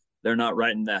things, they're not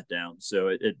writing that down. So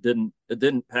it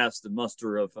didn't pass the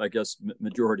muster of, I guess,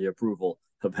 majority approval.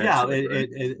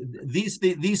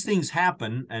 These things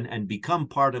happen and become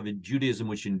part of a Judaism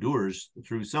which endures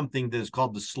through something that is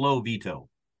called the slow veto,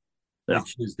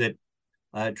 which is that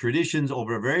traditions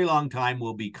over a very long time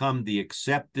will become the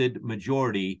accepted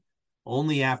majority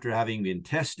only after having been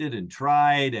tested and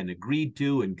tried and agreed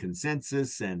to and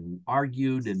consensus and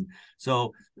argued. And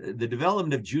so the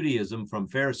development of Judaism from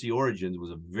Pharisee origins was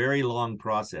a very long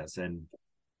process. And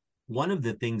one of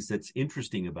the things that's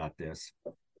interesting about this,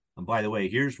 and by the way,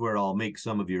 here's where I'll make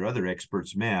some of your other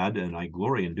experts mad, and I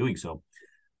glory in doing so,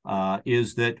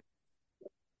 is that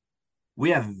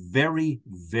we have very,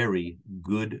 very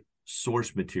good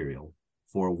source material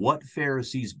for what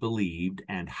Pharisees believed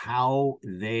and how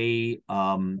they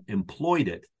employed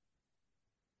it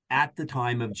at the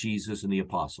time of Jesus and the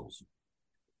apostles.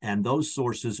 And those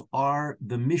sources are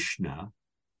the Mishnah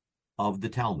of the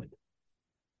Talmud.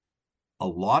 A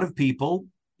lot of people,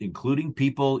 including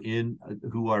people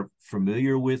who are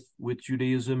familiar with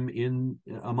Judaism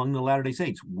among the Latter-day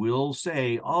Saints, will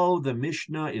say, oh, the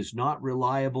Mishnah is not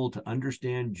reliable to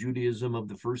understand Judaism of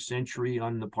the 1st century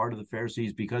on the part of the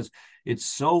Pharisees because it's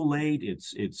so late,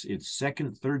 it's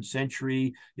 2nd, 3rd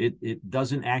century, it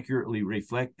doesn't accurately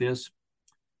reflect this.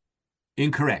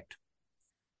 Incorrect.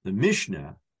 The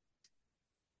Mishnah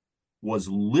was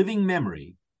living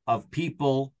memory of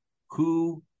people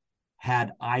who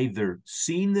had either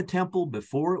seen the temple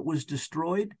before it was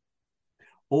destroyed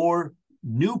or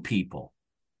knew people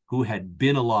who had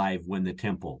been alive when the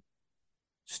temple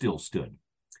still stood.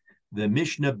 The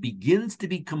Mishnah begins to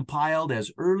be compiled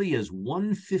as early as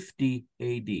 150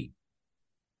 AD.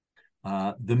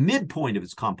 The midpoint of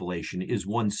its compilation is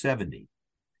 170.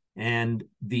 And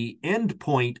the end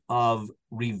point of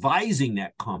revising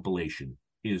that compilation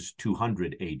is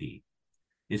 200 AD.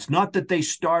 It's not that they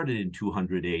started in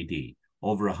 200 AD,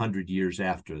 over 100 years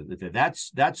after.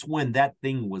 That's when that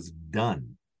thing was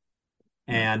done.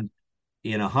 And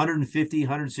in 150,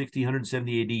 160,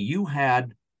 170 AD, you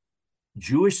had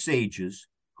Jewish sages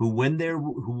who, when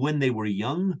they were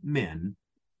young men,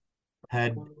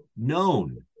 had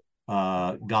known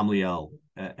Gamliel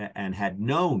and had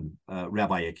known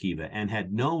Rabbi Akiva and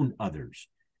had known others,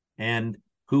 and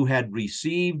who had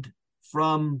received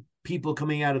from people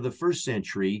coming out of the 1st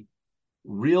century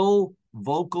real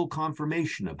vocal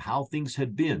confirmation of how things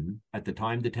had been at the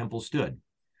time the temple stood.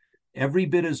 Every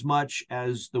bit as much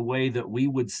as the way that we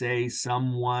would say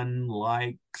someone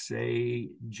like, say,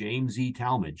 James E.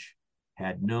 Talmage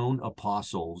had known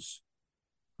apostles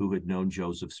who had known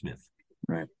Joseph Smith.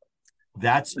 Right.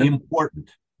 That's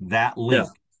important, that link.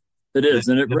 Yeah, it is.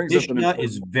 And it brings up an Mishnah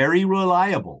is very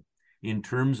reliable in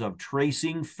terms of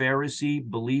tracing Pharisee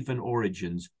belief and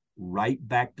origins right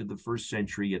back to the 1st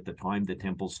century at the time the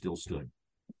temple still stood.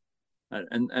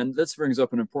 And this brings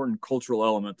up an important cultural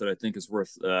element that I think is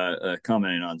worth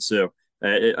commenting on. So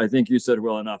I think you said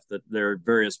well enough that there are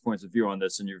various points of view on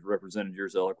this, and you've represented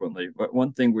yours eloquently. But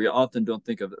one thing we often don't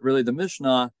think of, really, the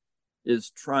Mishnah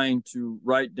is trying to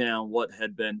write down what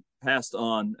had been passed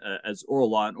on as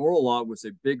oral law. And oral law was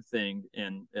a big thing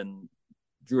in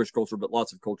Jewish culture, but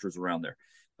lots of cultures around there.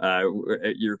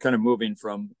 You're kind of moving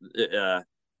from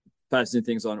passing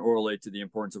things on orally to the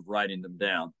importance of writing them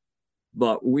down.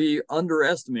 But we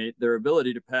underestimate their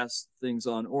ability to pass things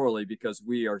on orally because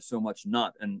we are so much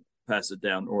not and pass it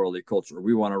down orally culture.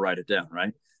 We want to write it down,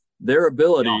 right? Their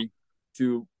ability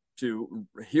to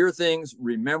hear things,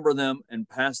 remember them, and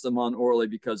pass them on orally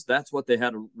because that's what they had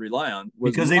to rely on.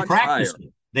 Because they practiced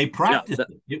it. They practiced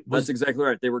it. That's exactly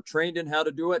right. They were trained in how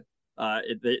to do it.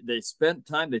 They spent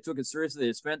time. They took it seriously.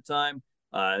 They spent time.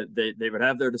 They would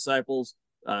have their disciples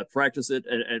practice it,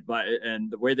 and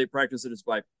the way they practice it is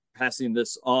by passing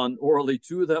this on orally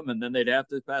to them, and then they'd have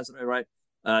to pass it right.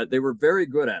 They were very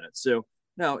good at it. So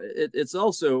now it's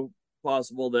also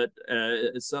possible that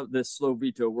this slow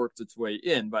veto works its way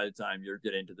in by the time you're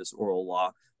getting to this oral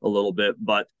law a little bit.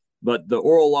 But the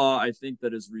oral law, I think,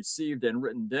 that is received and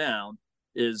written down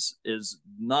is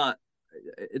not.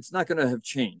 It's not going to have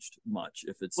changed much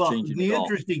if it's changing the at all.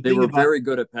 Interesting they thing were about, very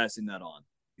good at passing that on.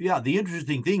 Yeah, the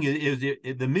interesting thing is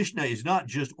the Mishnah is not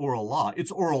just oral law;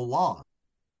 it's oral law.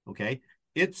 Okay,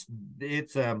 it's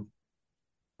Yehuda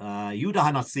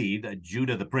Hanasi,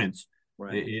 Judah the prince,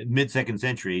 right, mid-second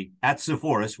century at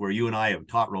Sepphoris, where you and I have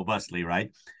taught robustly,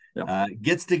 right? Yeah.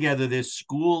 Gets together this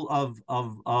school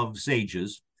of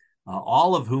sages,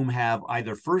 all of whom have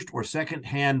either first or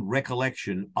second-hand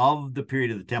recollection of the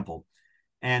period of the temple,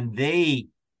 and they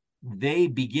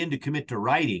begin to commit to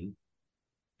writing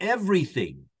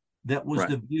everything that was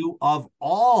the view of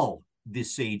all the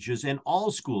sages and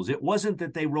all schools. It wasn't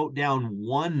that they wrote down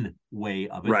one way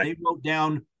of it. They wrote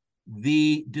down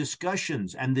the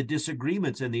discussions and the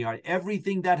disagreements and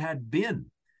everything that had been.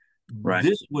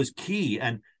 This was key.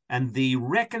 And the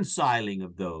reconciling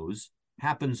of those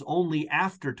happens only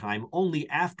after time, only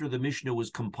after the Mishnah was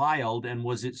compiled and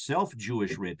was itself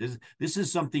Jewish writ. This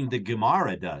is something the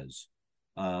Gemara does.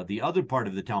 The other part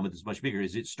of the Talmud is much bigger,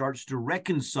 is it starts to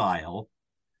reconcile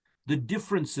the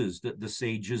differences that the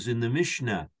sages in the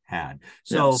Mishnah had.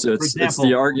 So, for example, it's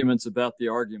the arguments about the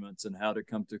arguments and how to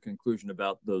come to a conclusion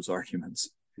about those arguments.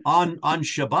 On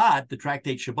Shabbat, the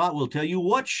tractate Shabbat will tell you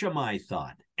what Shammai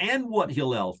thought and what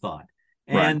Hillel thought.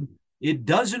 And it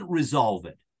doesn't resolve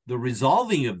it. The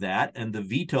resolving of that and the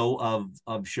veto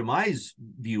of Shammai's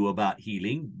view about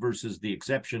healing versus the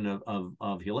exception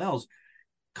of Hillel's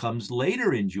comes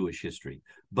later in Jewish history.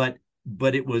 But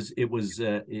it was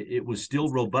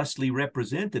still robustly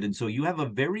represented. And so you have a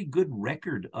very good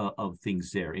record of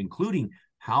things there, including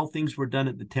how things were done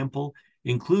at the temple,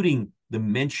 including the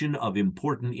mention of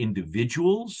important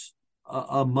individuals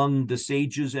among the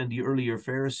sages and the earlier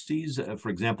Pharisees. For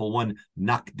example, one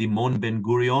Nakdimon ben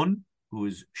Gurion, who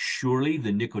is surely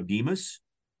the Nicodemus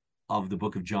of the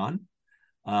book of John.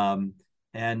 And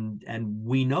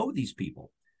we know these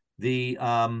people. The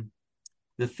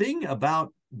thing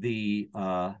about the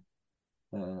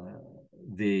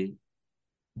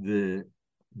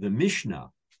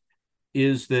Mishnah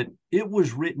is that it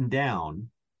was written down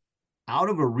out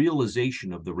of a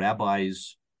realization of the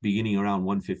rabbis beginning around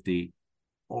 150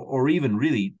 or even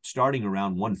really starting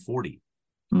around 140,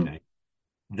 okay,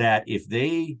 that if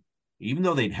they, even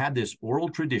though they'd had this oral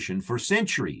tradition for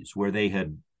centuries where they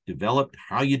had developed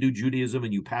how you do Judaism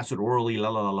and you pass it orally,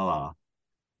 Yehuda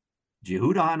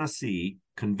Hanasi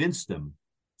convinced them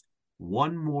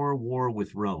one more war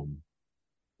with Rome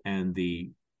and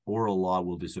the oral law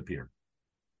will disappear.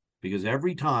 Because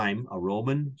every time a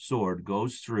Roman sword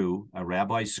goes through a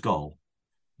rabbi's skull,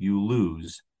 you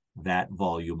lose that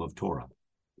volume of Torah,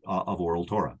 of oral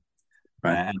Torah.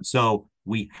 And so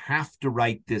we have to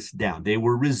write this down. They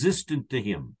were resistant to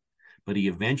him, but he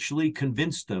eventually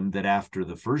convinced them that after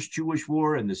the first Jewish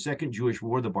war and the second Jewish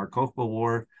war, the Bar Kokhba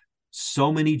War,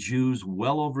 so many Jews,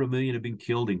 well over 1 million, have been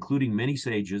killed, including many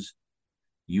sages.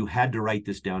 You had to write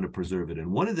this down to preserve it.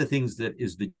 And one of the things that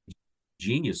is the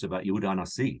genius about Yehuda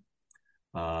Hanasi,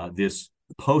 this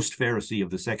post-Pharisee of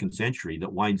the second century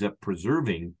that winds up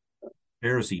preserving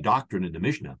Pharisee doctrine in the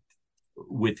Mishnah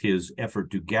with his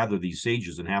effort to gather these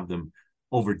sages and have them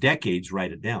over decades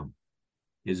write it down,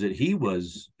 is that he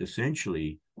was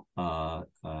essentially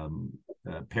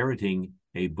parroting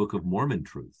a Book of Mormon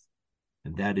truth.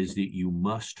 And that is that you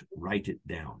must write it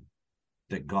down,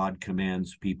 that God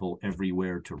commands people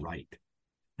everywhere to write.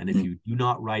 And if you do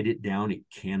not write it down, it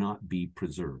cannot be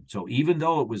preserved. So even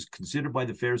though it was considered by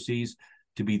the Pharisees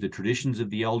to be the traditions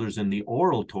of the elders and the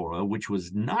oral Torah, which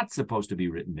was not supposed to be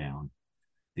written down,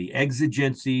 the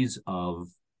exigencies of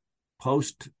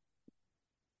post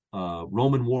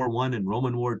Roman War I and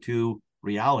Roman War II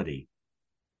reality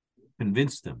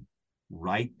convinced them,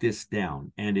 write this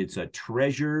down. And it's a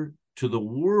treasure to the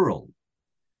world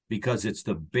because it's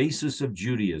the basis of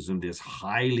Judaism, this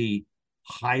highly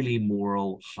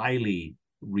moral, highly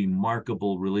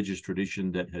remarkable religious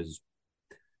tradition that has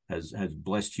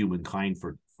blessed humankind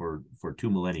for 2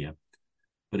 millennia.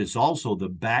 But it's also the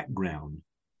background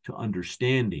to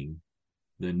understanding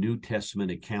the New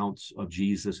Testament accounts of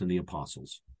Jesus and the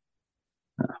apostles.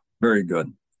 Very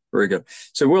good. Very good.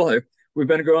 So we've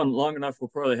been going long enough. We'll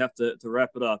probably have to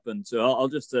wrap it up. And so I'll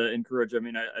just encourage,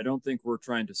 I don't think we're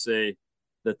trying to say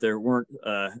that there weren't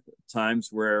times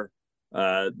where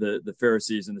the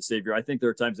Pharisees and the Savior, I think there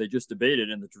are times they just debated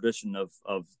in the tradition of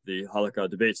the Halakha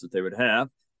debates that they would have.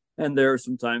 And there are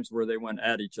some times where they went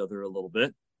at each other a little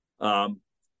bit.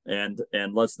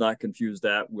 And let's not confuse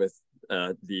that with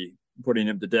the putting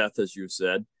him to death, as you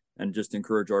said. and just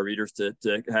encourage our readers to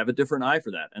have a different eye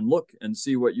for that and look and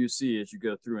see what you see as you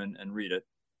go through and read it.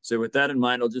 So with that in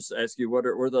mind, I'll just ask you, what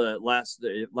are the last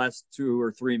 2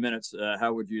 or 3 minutes?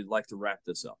 How would you like to wrap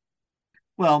this up?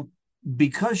 Well,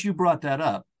 because you brought that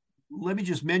up, let me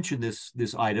just mention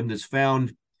this item that's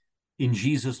found in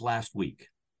Jesus' last week,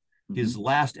 his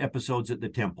last episodes at the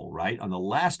temple, right? On the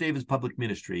last day of his public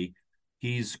ministry,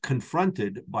 he's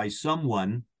confronted by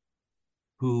someone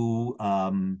who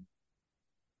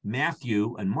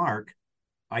Matthew and Mark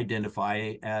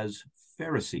identify as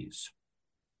Pharisees,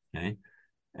 okay?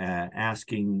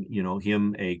 Asking,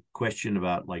 him a question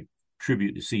about like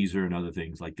tribute to Caesar and other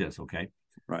things like this, okay?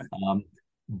 Right.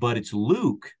 But it's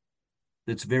Luke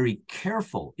that's very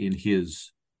careful in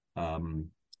his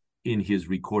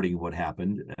recording of what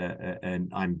happened,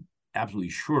 and I'm absolutely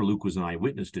sure Luke was an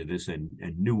eyewitness to this and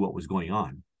knew what was going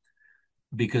on,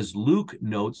 because Luke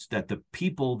notes that the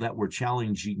people that were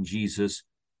challenging Jesus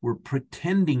were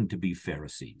pretending to be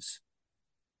Pharisees,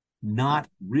 not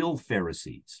real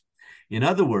Pharisees. In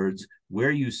other words,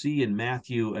 where you see in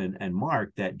Matthew and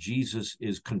Mark that Jesus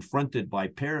is confronted by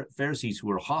Pharisees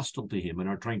who are hostile to him and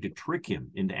are trying to trick him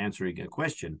into answering a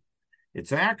question,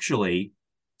 it's actually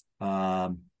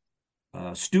stooges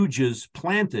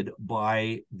planted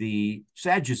by the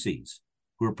Sadducees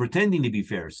who are pretending to be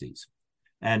Pharisees.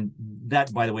 And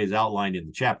that, by the way, is outlined in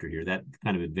the chapter here. That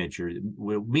kind of adventure,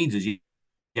 what it means is you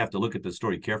have to look at the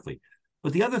story carefully.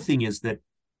 But the other thing is that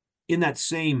on that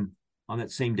same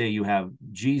day, you have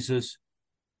Jesus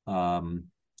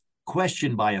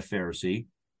questioned by a Pharisee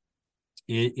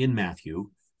in Matthew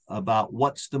about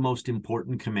what's the most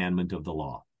important commandment of the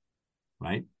law,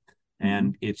 right?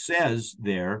 And it says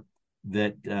there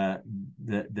that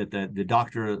the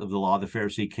doctor of the law, the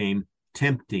Pharisee, came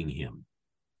tempting him,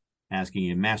 asking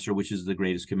him, Master, which is the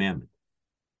greatest commandment?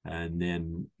 And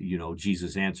then,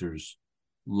 Jesus answers,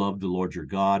 love the Lord your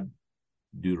God,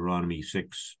 Deuteronomy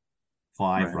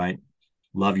 6:5, right?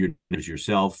 Love your neighbors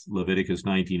yourself, Leviticus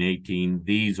 19:18.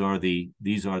 These are the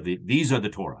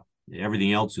Torah.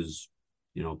 Everything else is,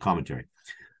 commentary.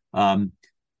 And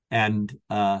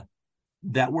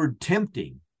that word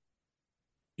tempting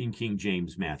in King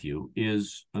James Matthew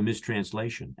is a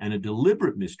mistranslation, and a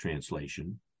deliberate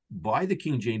mistranslation by the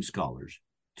King James scholars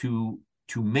to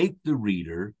make the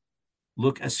reader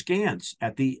look askance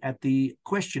at the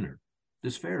questioner,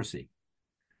 this Pharisee.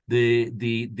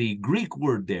 The Greek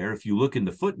word there, if you look in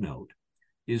the footnote,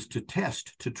 is to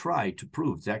test, to try, to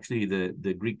prove. It's actually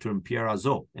the Greek term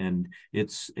pierazo, and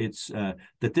it's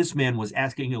that this man was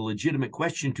asking a legitimate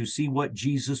question to see what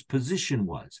Jesus' position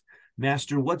was.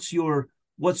 Master, what's your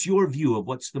view of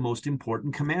what's the most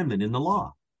important commandment in the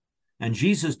law? And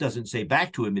Jesus doesn't say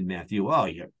back to him in Matthew, oh,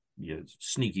 you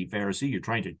sneaky Pharisee, you're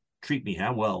trying to treat me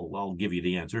how? Well, I'll give you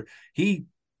the answer. He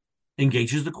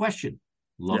engages the question.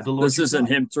 Love the Lord. This isn't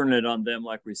him turning it on them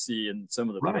like we see in some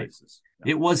of the places.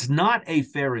 Yeah. It was not a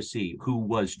Pharisee who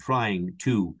was trying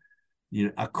to,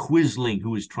 a quisling who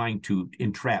was trying to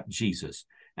entrap Jesus.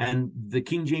 And the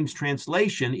King James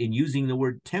translation, in using the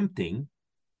word tempting,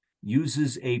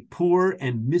 uses a poor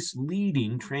and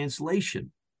misleading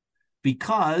translation,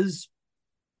 because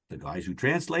the guys who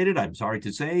translated, I'm sorry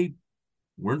to say,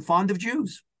 weren't fond of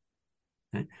Jews.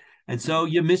 Okay? And so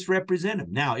you misrepresent him.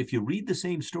 Now, if you read the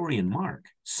same story in Mark,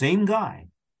 same guy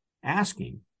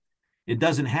asking, it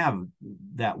doesn't have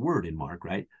that word in Mark,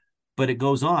 right? But it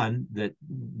goes on that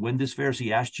when this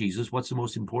Pharisee asked Jesus, what's the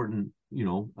most important,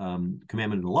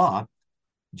 commandment in the law?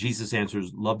 Jesus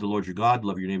answers, love the Lord your God,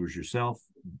 love your neighbors yourself.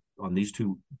 On these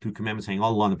two commandments hang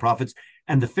all the law and the prophets.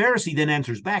 And the Pharisee then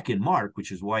answers back in Mark,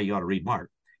 which is why you ought to read Mark.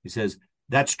 He says,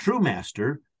 that's true,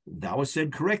 Master. Thou hast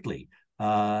said correctly.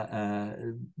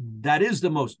 That is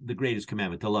the greatest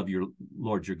commandment, to love your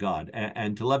Lord your God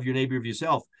and to love your neighbor of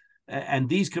yourself. And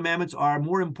these commandments are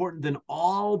more important than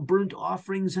all burnt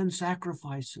offerings and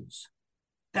sacrifices.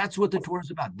 That's what the Torah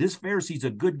is about. This Pharisee's a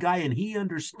good guy, and he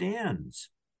understands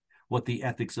what the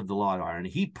ethics of the law are, and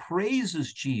he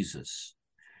praises Jesus.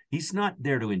 He's not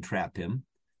there to entrap him.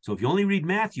 So if you only read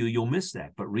Matthew, you'll miss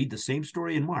that. But read the same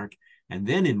story in Mark, and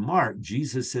then in Mark,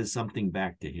 Jesus says something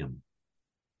back to him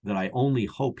that I only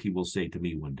hope he will say to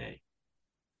me one day.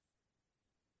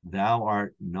 Thou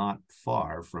art not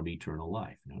far from eternal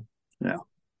life. No? Yeah.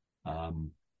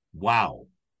 Wow.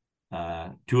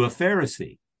 To a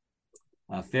Pharisee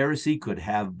could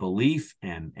have belief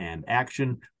and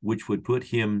action which would put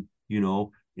him,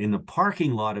 in the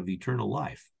parking lot of eternal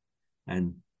life.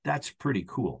 And that's pretty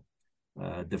cool.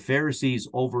 The Pharisees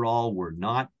overall were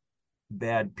not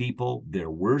bad people. There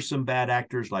were some bad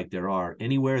actors, like there are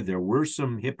anywhere. There were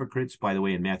some hypocrites, by the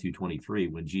way, in Matthew 23,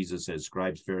 when Jesus says,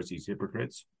 scribes, Pharisees,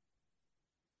 hypocrites.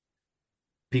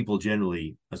 people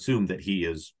generally assume that he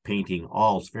is painting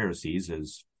all Pharisees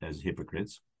as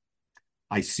hypocrites.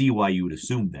 I see why you would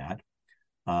assume that.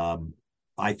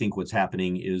 I think what's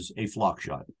happening is a flock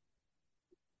shot.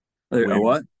 A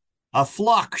what? A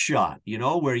flock shot,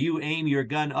 where you aim your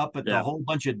gun up at the whole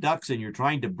bunch of ducks and you're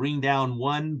trying to bring down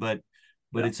one, but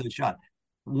it's a shot.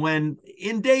 When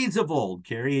in days of old,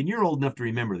 Carrie, and you're old enough to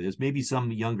remember this, maybe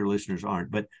some younger listeners aren't,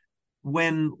 but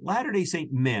when Latter-day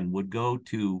Saint men would go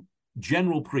to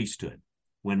general priesthood,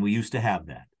 when we used to have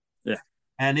that. Yeah.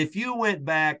 And if you went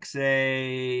back,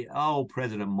 say,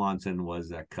 President Monson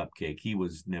was a cupcake. He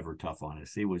was never tough on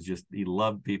us. He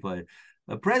loved people.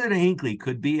 President Hinckley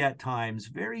could be at times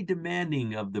very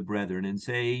demanding of the brethren and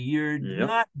say, you're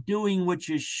not doing what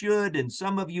you should. And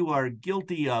some of you are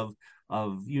guilty of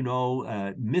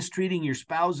mistreating your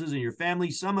spouses and your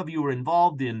family. Some of you are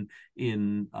involved in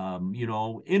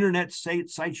internet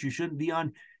sites you shouldn't be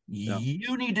on. Yeah.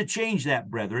 You need to change that,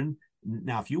 brethren.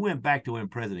 Now, if you went back to when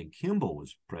President Kimball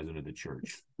was president of the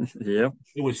church, it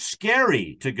was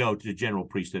scary to go to the general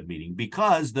priesthood meeting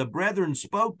because the brethren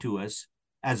spoke to us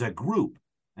as a group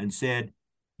and said,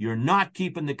 you're not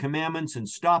keeping the commandments and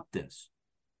stop this.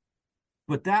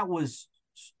 But that was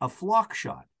a flock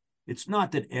shot. It's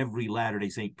not that every Latter-day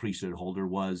Saint priesthood holder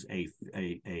was a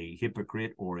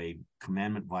hypocrite or a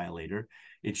commandment violator.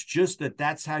 It's just that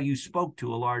that's how you spoke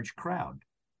to a large crowd.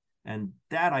 And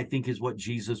that, I think, is what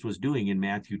Jesus was doing in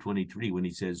Matthew 23 when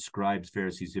he says scribes,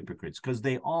 Pharisees, hypocrites, because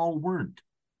they all weren't,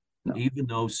 even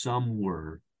though some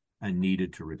were and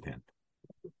needed to repent.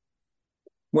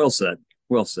 Well said.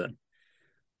 Well said.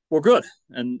 Well, good.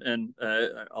 And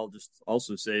I'll just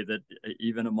also say that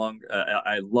even among,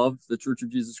 I love the Church of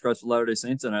Jesus Christ of Latter-day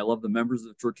Saints, and I love the members of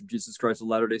the Church of Jesus Christ of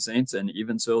Latter-day Saints. And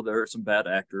even so, there are some bad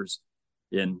actors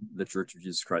in the Church of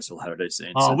Jesus Christ of Latter-day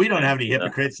Saints. Oh, we don't have any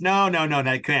hypocrites. No,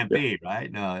 that can't be, right?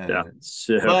 No.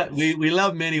 But we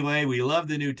love them anyway. We love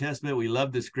the New Testament. We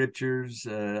love the scriptures.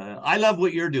 I love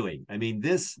what you're doing. I mean,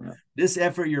 this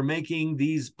effort you're making,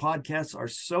 these podcasts are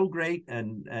so great.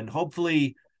 And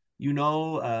hopefully,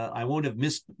 I won't have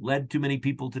misled too many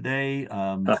people today.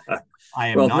 I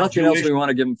am not nothing Jewish. Else, we want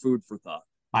to give them food for thought.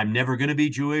 I'm never going to be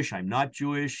Jewish. I'm not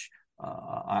Jewish.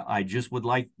 I just would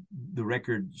like the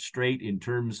record straight in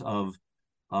terms of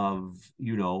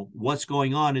what's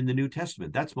going on in the New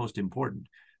Testament. That's most important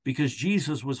because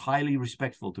Jesus was highly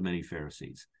respectful to many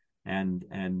Pharisees, and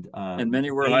many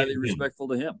were highly respectful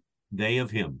to him. They of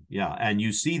him, yeah. And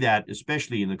you see that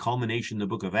especially in the culmination of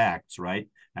the book of Acts, right?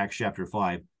 Acts chapter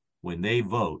 5, when they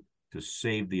vote to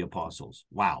save the apostles.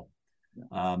 Wow.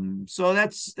 So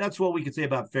that's what we could say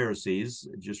about Pharisees.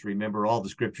 Just remember, all the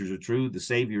scriptures are true. The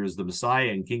Savior is the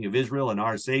Messiah and King of Israel and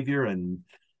our Savior, and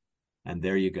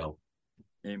there you go.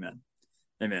 Amen.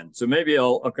 So maybe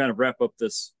I'll kind of wrap up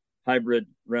this hybrid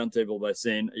roundtable by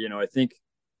saying, I think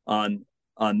on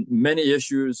many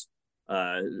issues,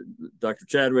 Dr.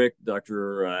 Chadwick,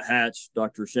 Dr. Hatch,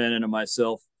 Dr. Shannon, and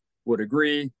myself would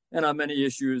agree, and on many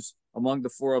issues, among the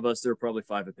four of us, there are probably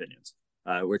 5 opinions.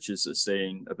 Which is a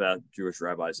saying about Jewish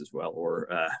rabbis as well, or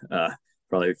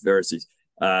probably Pharisees,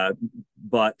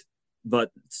 but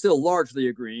still largely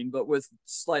agreeing, but with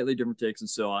slightly different takes and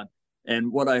so on.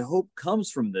 And what I hope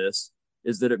comes from this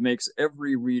is that it makes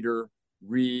every reader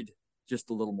read just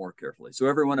a little more carefully. So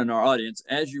everyone in our audience,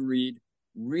 as you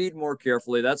read more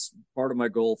carefully. That's part of my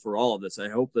goal for all of this. I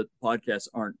hope that podcasts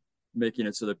aren't making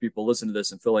it so that people listen to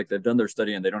this and feel like they've done their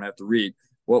study and they don't have to read.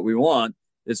 What we want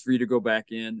is for you to go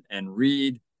back in and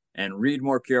read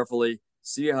more carefully,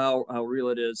 see how real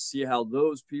it is, see how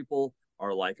those people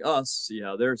are like us, see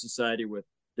how their society with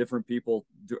different people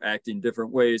acting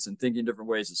different ways and thinking different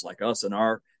ways is like us and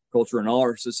our culture and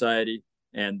our society,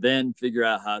 and then figure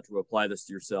out how to apply this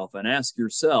to yourself and ask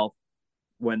yourself,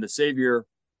 when the Savior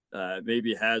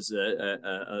maybe has,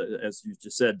 as you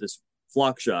just said, this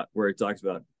flock shot where he talks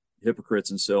about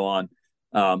hypocrites and so on,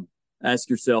 ask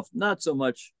yourself, not so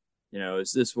much,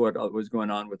 is this what was going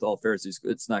on with all Pharisees?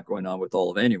 It's not going on with all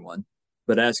of anyone,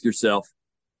 but ask yourself,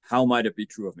 how might it be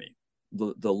true of me?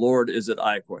 The Lord is it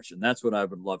I question. That's what I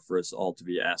would love for us all to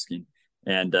be asking.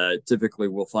 And typically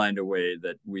we'll find a way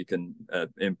that we can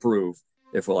improve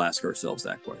if we'll ask ourselves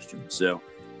that question. So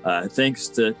thanks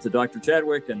to Dr.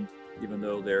 Chadwick, and even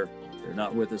though they're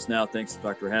not with us now, thanks to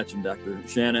Dr. Hatch and Dr.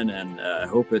 Shannon, and I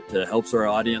hope it helps our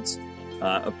audience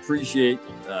appreciate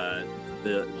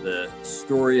the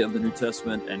story of the New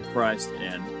Testament and Christ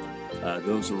and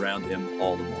those around him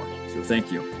all the more. So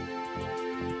thank you.